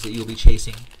other teams that you'll be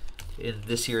chasing in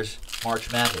this year's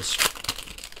March Madness.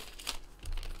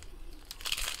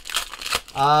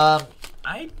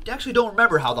 I actually don't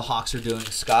remember how the Hawks are doing,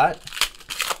 Scott.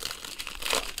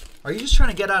 Are you just trying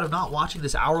to get out of not watching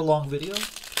this hour-long video?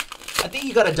 I think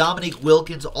you got a Dominique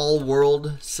Wilkins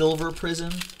All-World Silver Prism.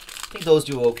 I think those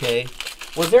do okay.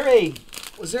 Was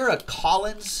there a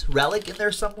Collins relic in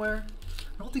there somewhere?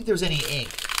 I don't think there's any ink.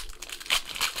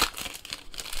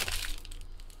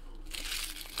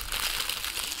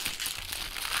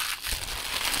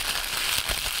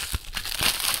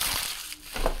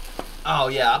 Oh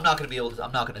yeah, I'm not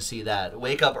gonna see that.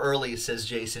 Wake up early, says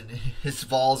Jason. His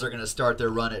Vols are gonna start their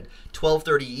run at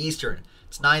 12:30 Eastern.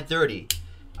 It's 9:30.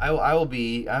 I will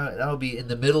be in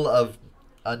the middle of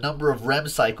a number of REM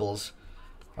cycles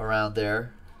around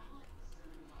there.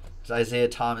 It's Isaiah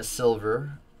Thomas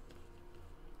silver.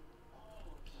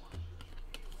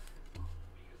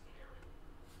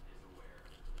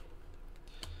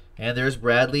 And there's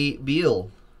Bradley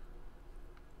Beal.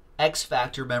 X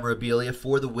Factor memorabilia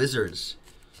for the Wizards.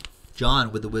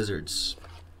 John with the Wizards.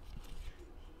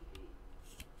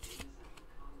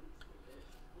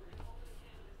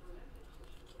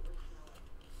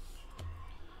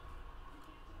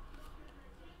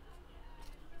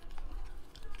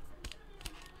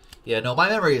 Yeah, no, my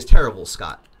memory is terrible,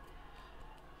 Scott.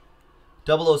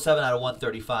 007 out of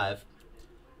 135.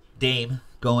 Dame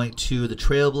going to the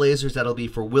Trailblazers. That'll be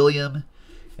for William.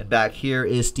 And back here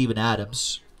is Steven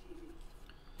Adams.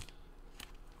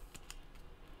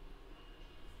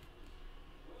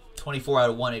 .24 out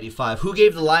of 185. Who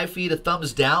gave the live feed a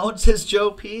thumbs down, says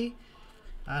Joe P?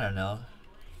 I don't know.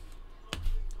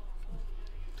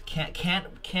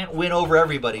 Can't win over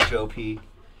everybody, Joe P.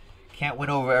 Can't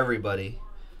win over everybody.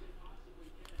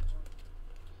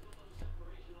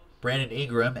 Brandon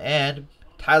Ingram and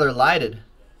Tyler Lydon.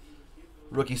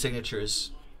 Rookie signatures.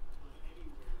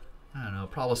 I don't know.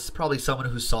 Probably someone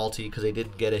who's salty because they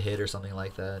didn't get a hit or something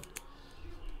like that.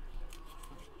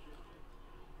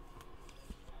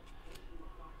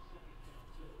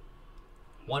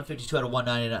 .152 out of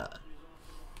 199.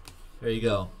 There you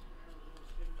go.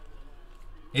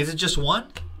 Is it just one?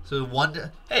 So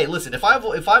one. Hey, listen. If I've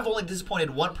only disappointed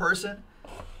one person,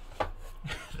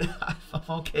 I'm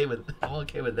okay with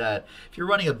that. If you're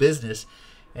running a business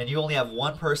and you only have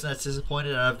one person that's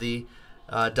disappointed out of the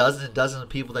dozen and dozens of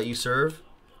people that you serve,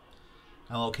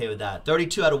 I'm okay with that.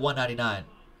 32 out of 199.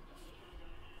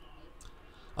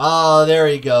 Oh, there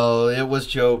you go. It was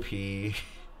Joe P.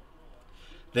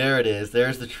 There it is.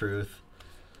 There's the truth.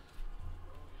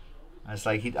 It's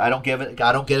like I don't give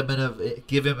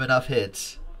him enough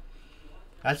hits.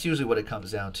 That's usually what it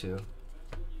comes down to.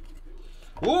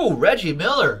 Ooh, Reggie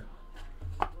Miller.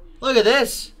 Look at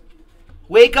this.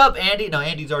 Wake up, Andy. No,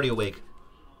 Andy's already awake.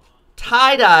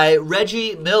 Tie-dye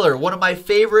Reggie Miller, one of my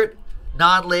favorite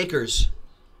non-Lakers.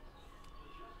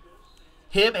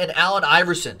 Him and Allen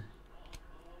Iverson.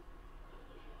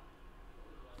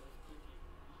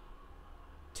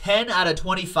 10 out of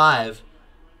 25.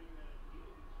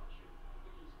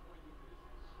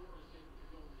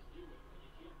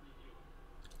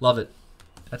 Love it.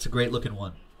 That's a great looking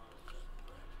one.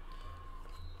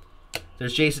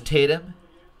 There's Jason Tatum,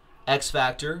 X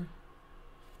Factor.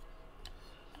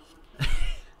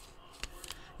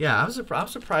 Yeah, I'm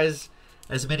surprised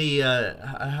as many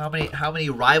how many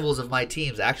rivals of my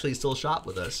teams actually still shop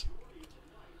with us.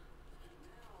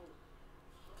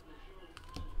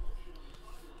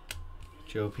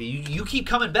 Joe P, you keep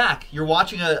coming back. You're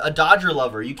watching a Dodger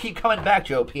lover. You keep coming back,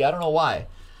 Joe P. I don't know why.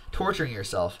 Torturing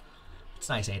yourself. It's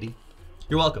nice, Andy.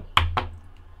 You're welcome.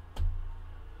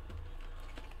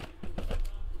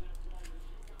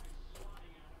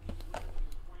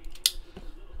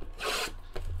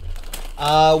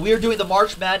 We are doing the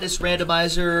March Madness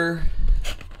randomizer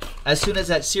as soon as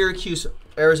that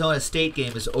Syracuse-Arizona State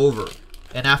game is over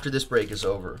and after this break is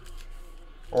over.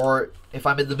 Or if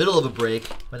I'm in the middle of a break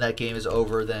when that game is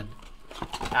over, then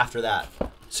after that.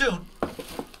 Soon.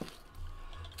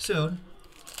 Soon.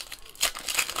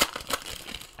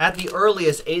 At the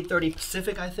earliest, 8:30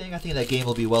 Pacific, I think. I think that game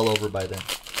will be well over by then.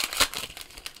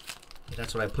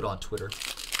 That's what I put on Twitter.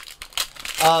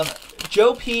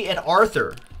 Joe P. and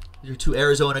Arthur. These are two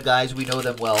Arizona guys. We know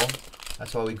them well.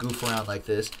 That's why we goof around like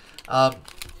this.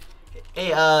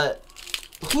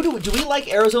 Who do we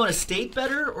like Arizona State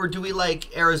better, or do we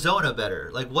like Arizona better?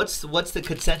 Like, what's the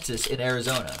consensus in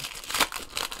Arizona?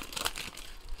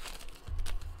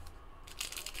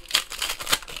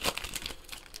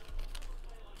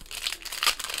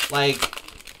 Like,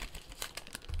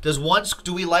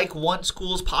 do we like one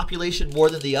school's population more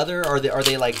than the other? Are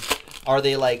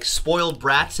they like spoiled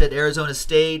brats at Arizona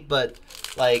State, but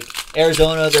like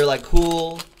Arizona they're like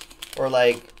cool, or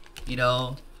like, you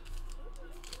know,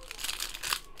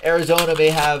 Arizona may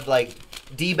have like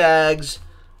D-bags,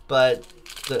 but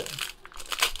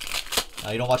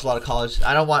you don't watch a lot of college.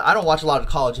 I don't watch a lot of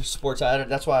college sports.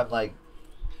 That's why I'm like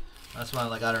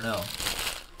I don't know.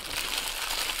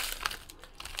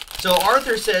 So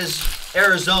Arthur says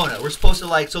Arizona. We're supposed to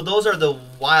like, so those are the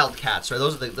Wildcats, right?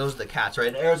 Those are the cats, right?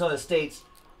 And Arizona State's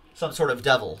some sort of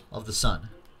devil of the sun.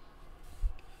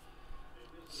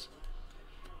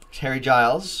 Terry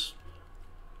Giles.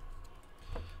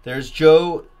 There's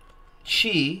Joe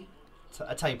Chi.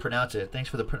 That's how you pronounce it. Thanks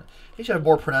for the. They should have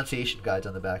more pronunciation guides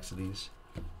on the backs of these.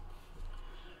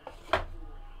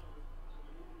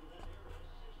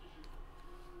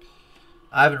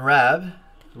 Ivan Rabb,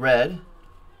 red.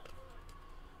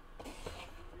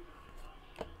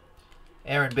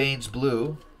 Aaron Baines,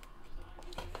 blue.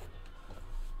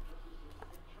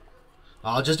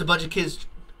 Oh, just a bunch of kids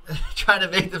trying to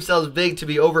make themselves big to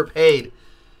be overpaid.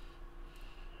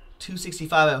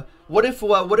 $265. What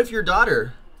if your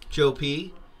daughter, Joe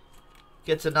P,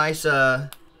 gets a nice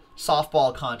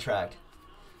softball contract?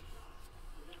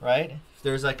 Right? If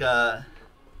there's like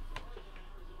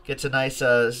gets a nice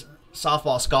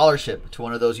softball scholarship to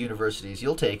one of those universities,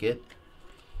 you'll take it.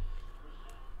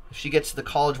 If she gets to the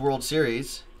College World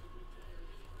Series,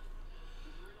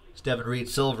 it's Devin Reed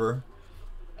silver.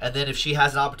 And then if she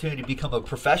has an opportunity to become a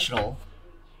professional,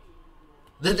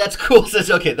 then that's cool. Says,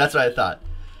 okay, that's what I thought.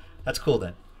 That's cool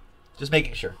then. Just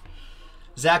making sure.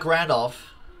 Zach Randolph.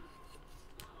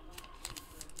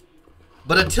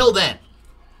 But until then,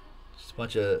 just a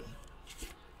bunch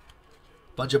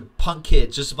of punk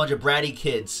kids, just a bunch of bratty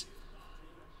kids.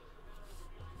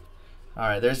 All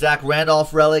right, there's Zach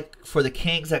Randolph relic for the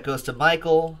Kings. That goes to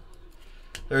Michael.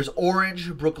 There's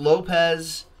orange, Brooke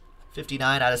Lopez,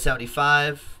 59 out of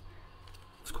 75.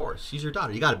 Of course, she's your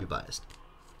daughter. You got to be biased.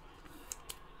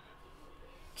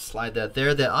 Slide that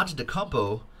there. Then onto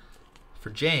DeCampo for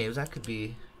James. That could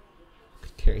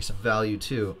carry some value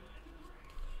too.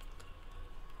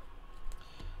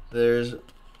 There's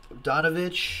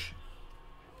Donovich.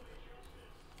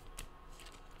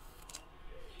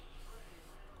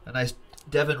 A nice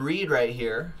Devin Reed right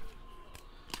here.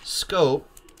 Scope,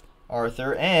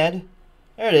 Arthur, and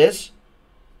there it is.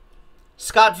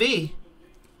 Scott V.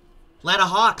 Atlanta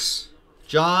Hawks.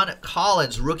 John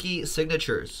Collins, rookie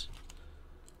signatures.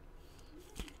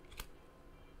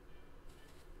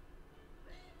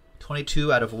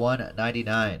 $22 out of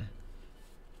 $199.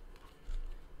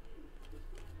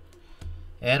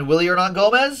 And Willie Hernan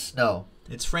Gomez? No,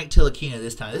 it's Frank Tilikina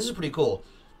this time. This is pretty cool.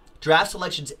 Draft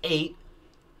selections 8.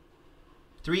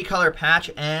 3-color patch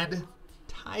and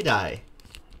tie-dye.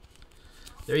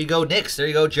 There you go, Knicks. There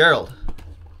you go, Gerald.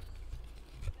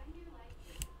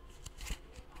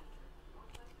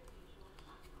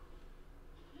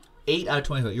 $8 out of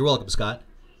 25. You're welcome, Scott.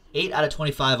 8 out of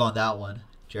 25 on that one,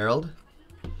 Gerald.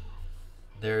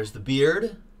 There's the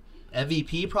beard.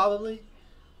 MVP, probably.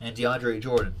 and DeAndre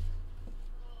Jordan.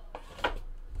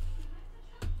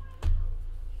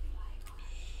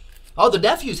 Oh, the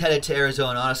nephew's headed to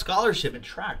Arizona on a scholarship in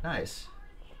track. Nice.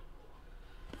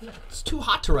 It's too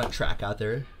hot to run track out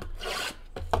there.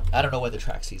 I don't know when the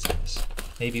track season is.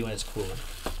 Maybe when it's cooler.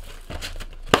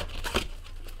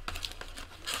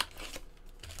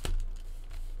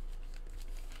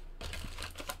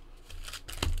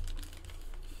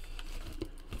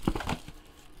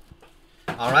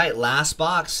 All right, last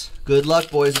box. Good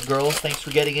luck, boys and girls. Thanks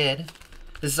for getting in.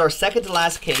 This is our second to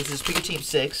last case. This is Pick Your Team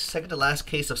 6. Second to last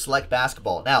case of Select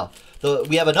Basketball. Now,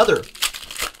 we have another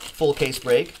full case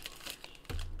break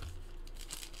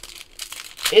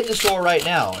in the store right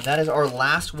now. And that is our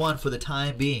last one for the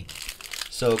time being.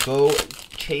 So go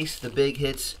chase the big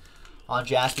hits on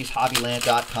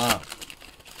JaspysHobbyland.com.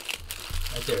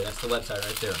 Right there. That's the website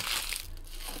right there.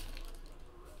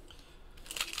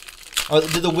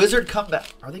 Did the Wizard come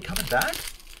back? Are they coming back?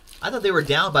 I thought they were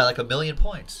down by like 1,000,000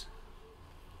 points.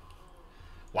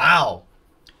 Wow.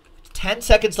 10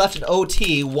 seconds left in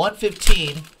OT.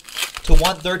 115 to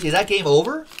 130. Is that game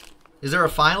over? Is there a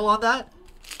final on that?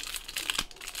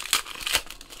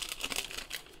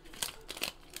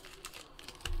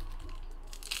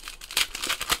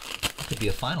 That could be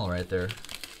a final right there.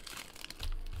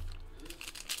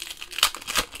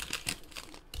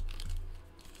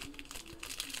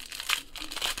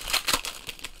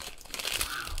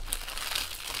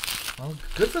 Well,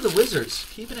 good for the Wizards,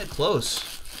 keeping it close.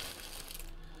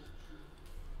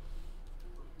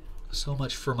 So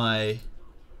much for my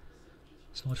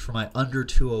under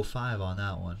 205 on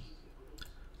that one.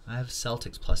 I have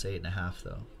Celtics plus 8.5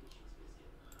 though.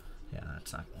 Yeah,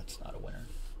 that's not a winner.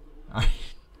 All right,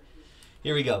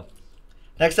 here we go.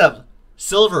 Next up,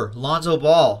 silver Lonzo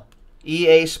Ball,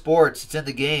 EA Sports. It's in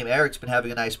the game. Eric's been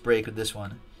having a nice break with this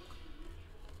one,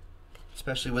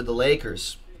 especially with the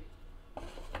Lakers.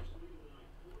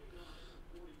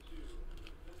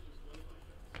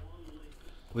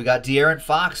 We got De'Aaron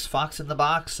Fox. Fox in the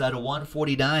box at a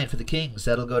 149 for the Kings.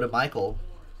 That'll go to Michael.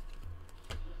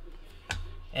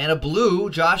 And a blue,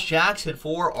 Josh Jackson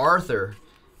for Arthur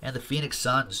and the Phoenix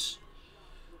Suns.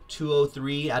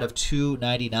 203 out of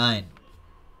 299.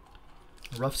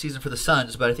 Rough season for the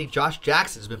Suns, but I think Josh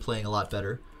Jackson's been playing a lot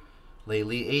better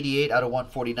lately. 88 out of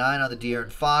 149 on the De'Aaron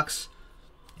Fox.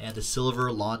 And the silver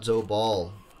Lonzo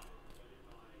Ball.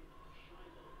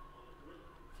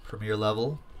 Premier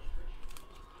level.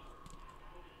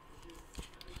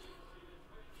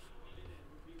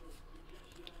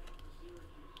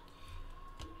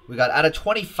 We got out of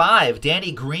 25,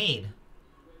 Danny Green.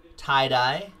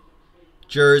 Tie-dye.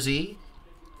 Jersey.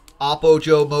 Oppo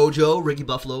Joe Mojo. Ricky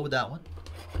Buffalo with that one.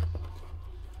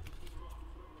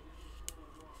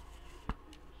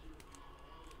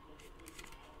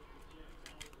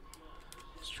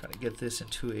 Let's try to get this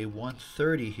into a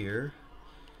 130 here.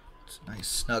 It's a nice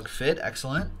snug fit.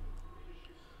 Excellent.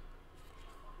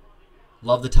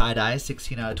 Love the tie-dye.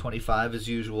 16 out of 25 as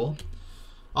usual.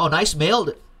 Oh, nice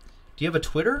mailed. Do you have a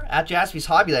Twitter? At Jaspys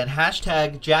Hobbyland.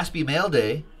 Hashtag Jaspy Mail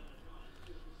Day.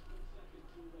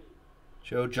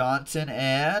 Joe Johnson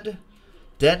and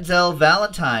Denzel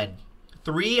Valentine.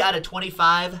 3 out of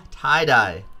 25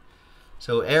 tie-dye.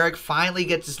 So Eric finally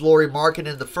gets his Lauri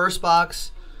Markkanen in the first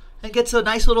box and gets a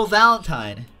nice little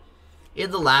Valentine in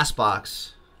the last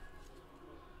box.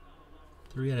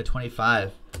 3 out of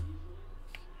 25.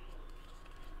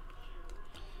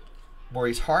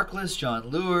 Maurice Harkless, John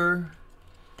Lure.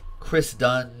 Chris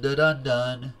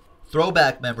Dunn.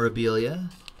 Throwback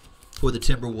memorabilia for the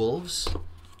Timberwolves.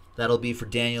 That'll be for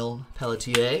Daniel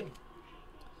Pelletier.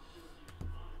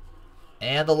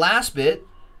 And the last bit,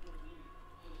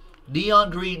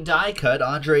 neon green die cut,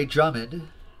 Andre Drummond.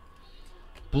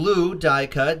 Blue die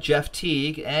cut, Jeff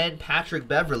Teague and Patrick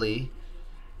Beverley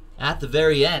at the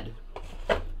very end.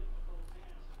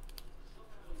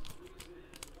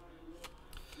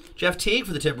 Jeff Teague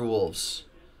for the Timberwolves.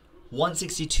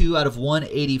 162 out of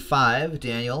 185,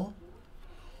 Daniel.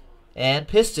 And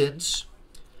Pistons,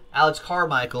 Alex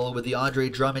Carmichael with the Andre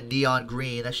Drummond neon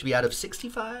green. That should be out of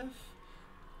 65?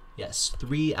 Yes,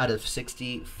 3 out of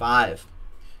 65.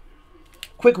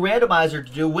 Quick randomizer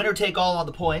to do. Winner take all on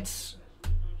the points.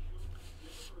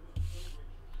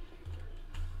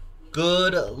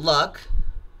 Good luck.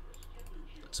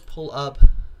 Let's pull up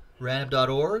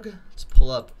random.org. Let's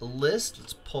pull up the list.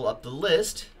 Let's pull up the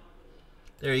list.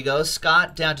 There you go.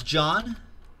 Scott down to John.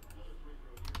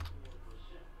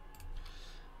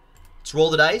 Let's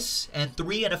roll the dice. And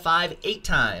 3 and a 5, 8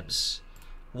 times.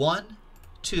 1,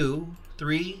 2,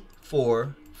 3,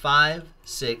 4, 5,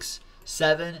 6,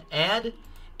 7, and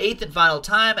 8th and final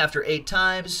time after 8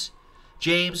 times.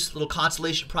 James, little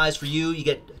consolation prize for you. You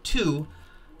get 2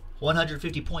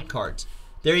 150-point cards.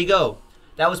 There you go.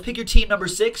 That was Pick Your Team number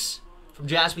 6 from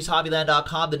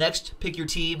JaspysHobbyland.com. The next Pick Your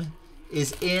Team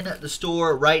is in the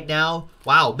store right now.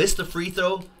 Wow, missed the free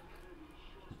throw.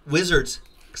 Wizards,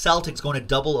 Celtics going to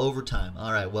double overtime.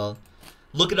 All right, well,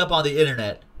 look it up on the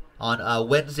internet on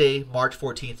Wednesday, March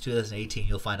 14th, 2018.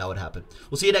 You'll find out what happened.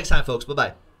 We'll see you next time, folks.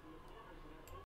 Bye-bye.